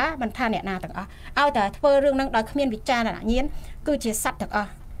ម្មតាមិនថាអ្នកណាទាំងអស់ឲ្យតែធ្វើរឿងហ្នឹងដោយគ្មានវិចារណញ្ញាណគឺជាសត្វទាំងអស់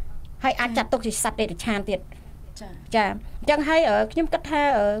ហើយអាចចាត់ទុកជាសត្វដេរឆានទៀតចាអញ្ចឹងហើយខ្ញុំគិតថា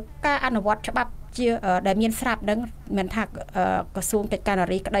ការអនុវត្តច្បាប់ជាដែលមានស្រាប់នឹងមិនថាក្រសួងកិច្ចការនា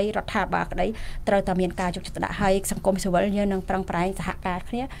រីក្តីរដ្ឋាភិបាលក្តីត្រូវតែមានការយកចិត្តទុកដាក់ហើយសង្គមស៊ីវិលយើងនឹងប្រឹងប្រែងសហការ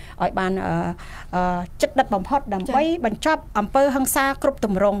គ្នាឲ្យបានចិត្តដិតបំផុតដើម្បីបញ្ចប់អំពើហិង្សាគ្រប់ទ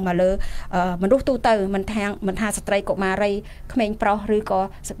ម្រង់មកលើមនុស្សទូទៅមិនថាស្ត្រីកុមារីក្មេងប្រុសឬក៏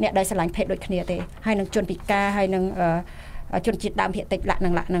អ្នកដែលស្រឡាញ់ភេទដូចគ្នាទេហើយនឹងជនពិការហើយនឹងជនជាតិដើមភាគតិចលក្ខហ្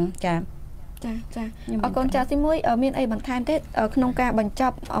នឹងចាអរគុណចាទី1មានអីបន្ថែមទេក្នុងការបញ្ច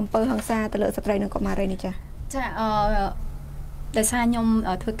ប់អំពើហិង្សាទៅលើស្ត្រីនិងកុមារីនេះចាដោយសារខ្ញុំ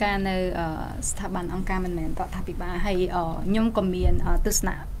ធ្វើការនៅស្ថាប័នអង្គការមិនមែនរដ្ឋាភិបាលហើយខ្ញុំក៏មានទស្ស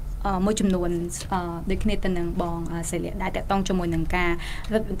នៈមួយចំនួនដូចគ្នាទៅនឹងបងសេលៀដែរតកតងជាមួយនឹងការ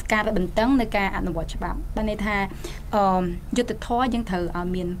រឹតបន្តឹងនៃការអនុវត្តច្បាប់បានន័យថាយុត្តិធម៌យើងត្រូវឲ្យ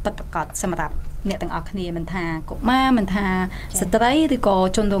មានពិតប្រាកដសម្រាប់អ្នកទាំងអស់គ្នាមិនថាកុមារមិនថាស្ត្រីឬក៏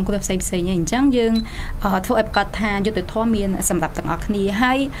ជនរងគ្រោះផ្សេងទេអញ្ចឹងយើងធ្វើឲ្យប្រកាសថាយុត្តិធម៌មានសម្រាប់ទាំងអស់គ្នា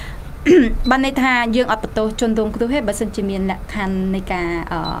ហើយបានន័យថាយើងអត់បន្ទោសជនរងគ្រោះទេបើសិនជាមានលក្ខខណ្ឌនៃការ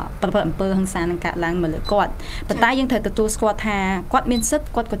ប្រព្រឹត្តអំពើហិង្សានឹងកើតឡើងមកលើគាត់ប៉ុន្តែយើងត្រូវទទួលស្គាល់ថាគាត់មានសិទ្ធិ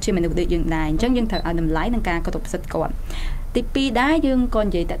គាត់ក៏ជាមនុស្សដូចយើងដែរអញ្ចឹងយើងត្រូវឲ្យតម្លៃនឹងការគោរពសិទ្ធិគាត់ទី2ដែរយើងក៏និ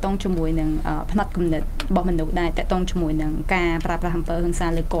យាយតាក់ទងជាមួយនឹងផ្នែកគំនិតរបស់មនុស្សដែរតាក់ទងជាមួយនឹងការប្រើប្រាស់អំពើហិង្សា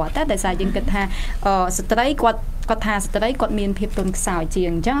លើគាត់តែដោយសារយើងគិតថាស្ត្រីគាត់ថាស្ត្រីគាត់មានភាពទន់ខ្សោយជាង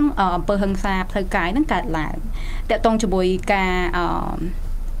អញ្ចឹងអំពើហិង្សាផ្លូវកាយហ្នឹងកើតឡើងតាក់ទងជាមួយការ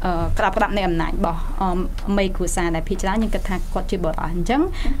ក្តាប់ក្តាប់នៃអំណាចរបស់មេគ្រួសារដែលភាគច្រើនយើងគិតថាគាត់ជាបរិសុទ្ធអញ្ចឹង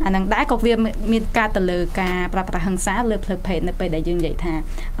អានឹងដែរក៏វាមានការទៅលើការប្រើប្រាស់ហិង្សាលើផ្លូវភេទនៅពេលដែលយើងនិយាយថា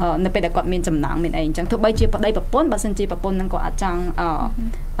នៅពេលដែលគាត់មានចំណងមានអីអញ្ចឹងទោះបីជាប្តីប្រពន្ធបើសិនជាប្រពន្ធនឹងគាត់អត់ចង់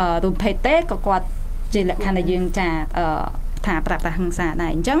រួមភេទទេក៏គាត់ ជាលក្ខណៈយើងចាថាប្រាប់ថាហិង្សាដែ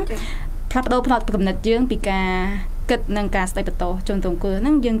រអញ្ចឹងផ្លាស់ប្ដូរផ្នត់គំនិតយើងពីការគិតនឹងការស្ដីបន្ទោសជនរងគ្រោះហ្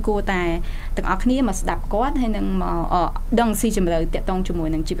នឹងយើងគួរតែទាំងអស់គ្នាមកស្ដាប់គាត់ហើយនឹងមកដឹងស៊ីជម្រៅតាក់ទងជាមួយ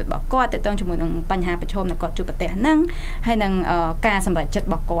នឹងជីវិតរបស់គាត់តាក់ទងជាមួយនឹងបញ្ហាប្រឈមដែលគាត់ជួបប្រទះហ្នឹងហើយនឹងការសម្រេចចិត្តរ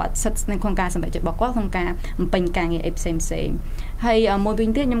បស់គាត់សិទ្ធិនៅក្នុងការសម្រេចចិត្តរបស់គាត់ក្នុងការបំពេញការងារអីផ្សេងហើយមួយវិញ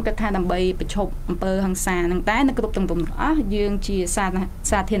ទៀតខ្ញុំគិតថាដើម្បីបញ្ឈប់អំពើហិង្សាហ្នឹងតែនៅគ្រប់ទម្រង់ទាំងអស់យើងជា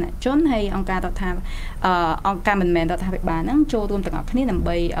សាធារណជនហើយអង្គការរដ្ឋាភិបាលអង្គការមិនមែនរដ្ឋាភិបាលហ្នឹងចូលរួមទាំងអស់គ្នាដើម្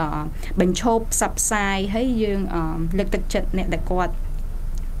បីបញ្ឈប់ផ្សព្វផ្សាយហើយយើងលើកទឹកចិត្តអ្នកដែលគាត់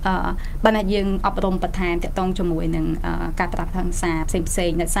បានតែយើងអប់រំបន្ថែមតាក់ទងជាមួយនឹងការប្រើប្រាស់ហិង្សាផ្សេ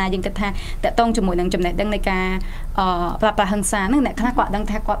ងៗដោយសារយើងគិតថាតាក់ទងជាមួយនឹងចំណេះដឹងនៃការប្រើប្រាស់ហិង្សាហ្នឹងអ្នកខ្លះគាត់ដឹង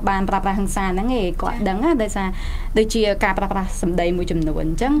ថាគាត់បានប្រើប្រាស់ហិង្សាហ្នឹងឯងគាត់ដឹងណាដោយសារដូចជាការប្រើប្រាស់សម្ដីមួយចំនួនអ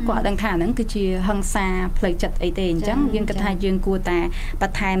ញ្ចឹងគាត់ដឹងថាហ្នឹងគឺជាហិង្សាផ្លូវចិត្តអីទេអញ្ចឹងយើងគិតថាយើងគួរតែប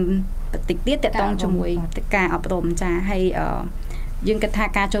ន្ថែមបន្តិចទៀតតាក់ទងជាមួយការអប់រំចាហើយយើងគិតថា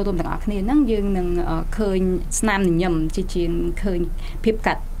ការចូលរួមទាំងអស់គ្នាហ្នឹងយើងនឹងឃើញស្នាមញញឹមជាជាងឃើញភាព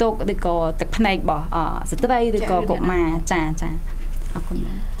កាត់ទុកឬក៏ទឹកភ្នែករបស់ស្ត្រីឬក៏កុមារចាអរគុណ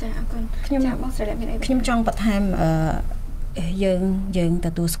ចាអរគុណខ្ញុំចង់បន្ថែមយើងទ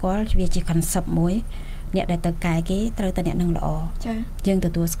ទួលស្គាល់វាជា concept មួយអ្នកដែលទៅកែគេត្រូវតែអ្នកនឹងល្អចាយើងទ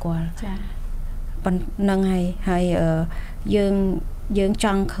ទួលស្គាល់ចាប៉ុណ្ណឹងហើយយើងច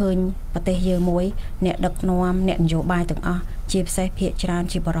ង់ឃើញប្រទេសយើងមួយអ្នកដឹកនាំអ្នកនយោបាយទាំងអស់ជាពិសេសភាគច្រើន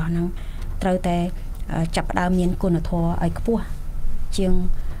ជាបរិះហ្នឹងត្រូវតែចាប់ផ្ដើមមានគុណធម៌ឲ្យខ្ពស់ជាង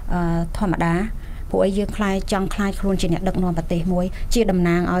ធម្មតាព្រោះឲ្យយើងចង់ខ្លាចខ្លួនជាអ្នកដឹកនាំប្រទេសមួយជាតំ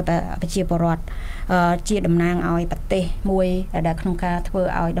ណាងឲ្យប្រជាពលរដ្ឋជាតំណាងឲ្យប្រទេសមួយដែលក្នុងការធ្វើ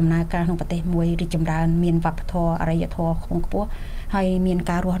ឲ្យដំណើរការក្នុងប្រទេសមួយរីកចម្រើនមានវប្បធម៌អរិយធម៌ខ្ពស់ហើយមាន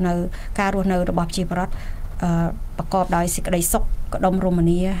ការរស់នៅរបស់ប្រជាពលរដ្ឋប្រកបដោយសេចក្តីសុខកដុំរម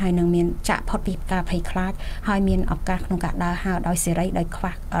នាហើយនឹងមានចាក់ផុតពីការភ័យខ្លាចហើយមានឱកាសក្នុងការដើរហើរដោយសេរីដោយខ្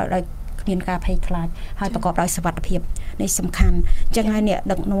វះដោយគ្មានការភ័យខ្លាចហើយប្រកបដោយសុវត្ថិភាពនេះសំខាន់អញ្ចឹងហើយអ្នក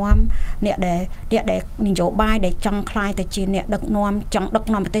ដឹកនាំអ្នកដែលនយោបាយដែលចង់ខ្លាយទៅជាអ្នកដឹកនាំចង់ដឹក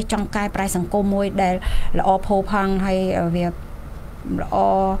នាំប្រទេសចង់កែប្រែសង្គមមួយដែលល្អផូរផង់ហើយវាល្អ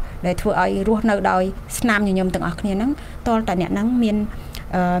ដែលធ្វើឲ្យរស់នៅដោយស្នាមញញឹមទាំងអស់គ្នាហ្នឹងតលតែអ្នកហ្នឹង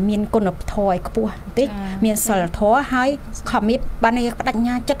មានគុណធម៌ឲ្យខ្ពស់បន្តិចមានសិលធម៌ហើយខំមានបានបដិញ្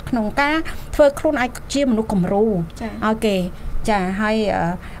ញាចិត្តក្នុងការធ្វើខ្លួនឲ្យជាមនុស្សគំរូឲ្យគេចាហើយ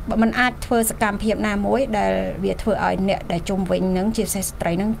มันអាចធ្វើសកម្មភាពណាមួយដែលវាធ្វើឲ្យអ្នកដែលជុំវិញនឹងជាពិសេសស្ត្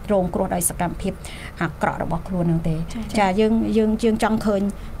រីនឹងរងគ្រោះដោយសកម្មភាពអាក្រក់របស់ខ្លួននឹងទេចាយើងចង់ឃើញ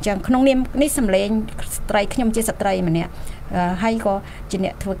ចឹងក្នុងនាមនេះសម្លេងស្ត្រីខ្ញុំជាស្ត្រីម្នាក់ហើយក៏ជាអ្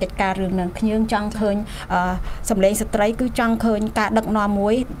នកធ្វើកិច្ចការរឿងនឹងខ្ញុំចង់ឃើញសម្លេងស្ត្រីគឺចង់ឃើញការដឹកនាំមួ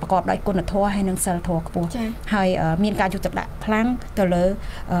យប្រកបដោយគុណធម៌ហើយនិងសិលធម៌ខ្ពស់ហើយមានការយកចិត្តដាក់ខ្លាំងទៅលើ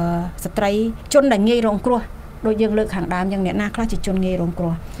ស្ត្រីជនដែលងាយរងគ្រោះដូចយើងលើកខាងដើមយ៉ាងអ្នកណាខ្លះជាជនងាយរងគ្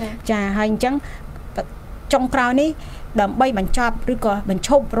រោះចាហើយអញ្ចឹងចុងក្រោយនេះដើម្បីបញ្ចប់ឬក៏បញ្ឈ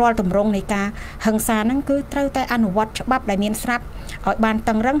ប់រាល់ទម្រង់នៃការហិង្សាហ្នឹងគឺត្រូវតែអនុវត្តច្បាប់ដែលមានស្រាប់ឲ្យបាន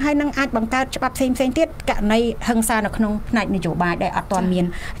តឹងរឹងហើយនឹងអាចបង្កើតច្បាប់ផ្សេងទៀតករណីហិង្សានៅក្នុងផ្នែកនយោបាយដែលអត់ទាន់មាន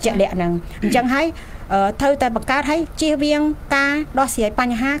ជាក់លាក់ហ្នឹងអញ្ចឹងហើយត្រូវតែបង្កើតឲ្យជៀសវាងការដោះស្រាយប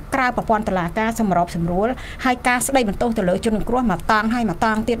ញ្ហាក្រៅប្រព័ន្ធតុលាការសម្របសម្រួលហើយការស្ដីបន្ទោសទៅលើជនរងគ្រោះមកតង់ហើយមកត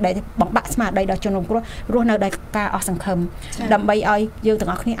ង់ទៀតដែលបំបាក់ស្មារតីដល់ជនរងគ្រោះរស់នៅដោយការអស់សង្ឃឹមដើម្បីឲ្យយើងទាំ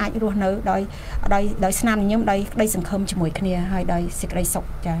ងអស់គ្នាអាចរស់នៅដោយស្នាមញញឹមដោយក្តីសង្ឃឹមជាមួយគ្នាហើយដោយសេចក្តីសុខ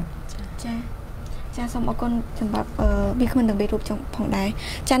ចាសូមអរគុណសម្រាប់វាគ្មិនទាំងពីររូបចុងផងដែរ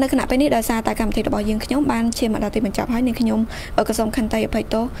ចានៅគណៈពេលនេះដោយសារតែកម្មវិធីរបស់យើងខ្ញុំបានជាមកដល់ទីបញ្ចប់ហើយនាងខ្ញុំក៏សូមខន្តីអភ័យ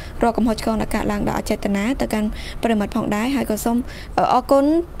ទោសរកកំហុសឆ្គងដែលកើតឡើងដោយអចេតនាទៅកាន់ប្រិមត្តផងដែរហើយក៏សូមអរគុណ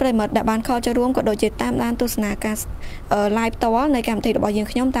ប្រិមត្តដែលបានខលចូលរួមក៏ដូចជាតាមដានទស្សនាការ live ផ្ទាល់នៃកម្មវិធីរបស់យើង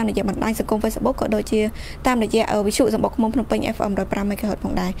ខ្ញុំតាមរយៈបណ្ដាញសង្គម Facebook ក៏ដូចជាតាមរយៈវិទ្យុសម្បុកឃុំភ្នំពេញ FM105 MHz ផ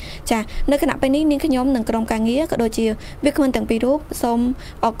ងដែរចានៅគណៈពេលនេះនាងខ្ញុំនិងក្រុមការងារក៏ដូចជាវាគ្មិនទាំងពីររូបសូម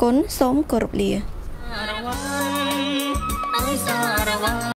អរគុណសូមគោរពលា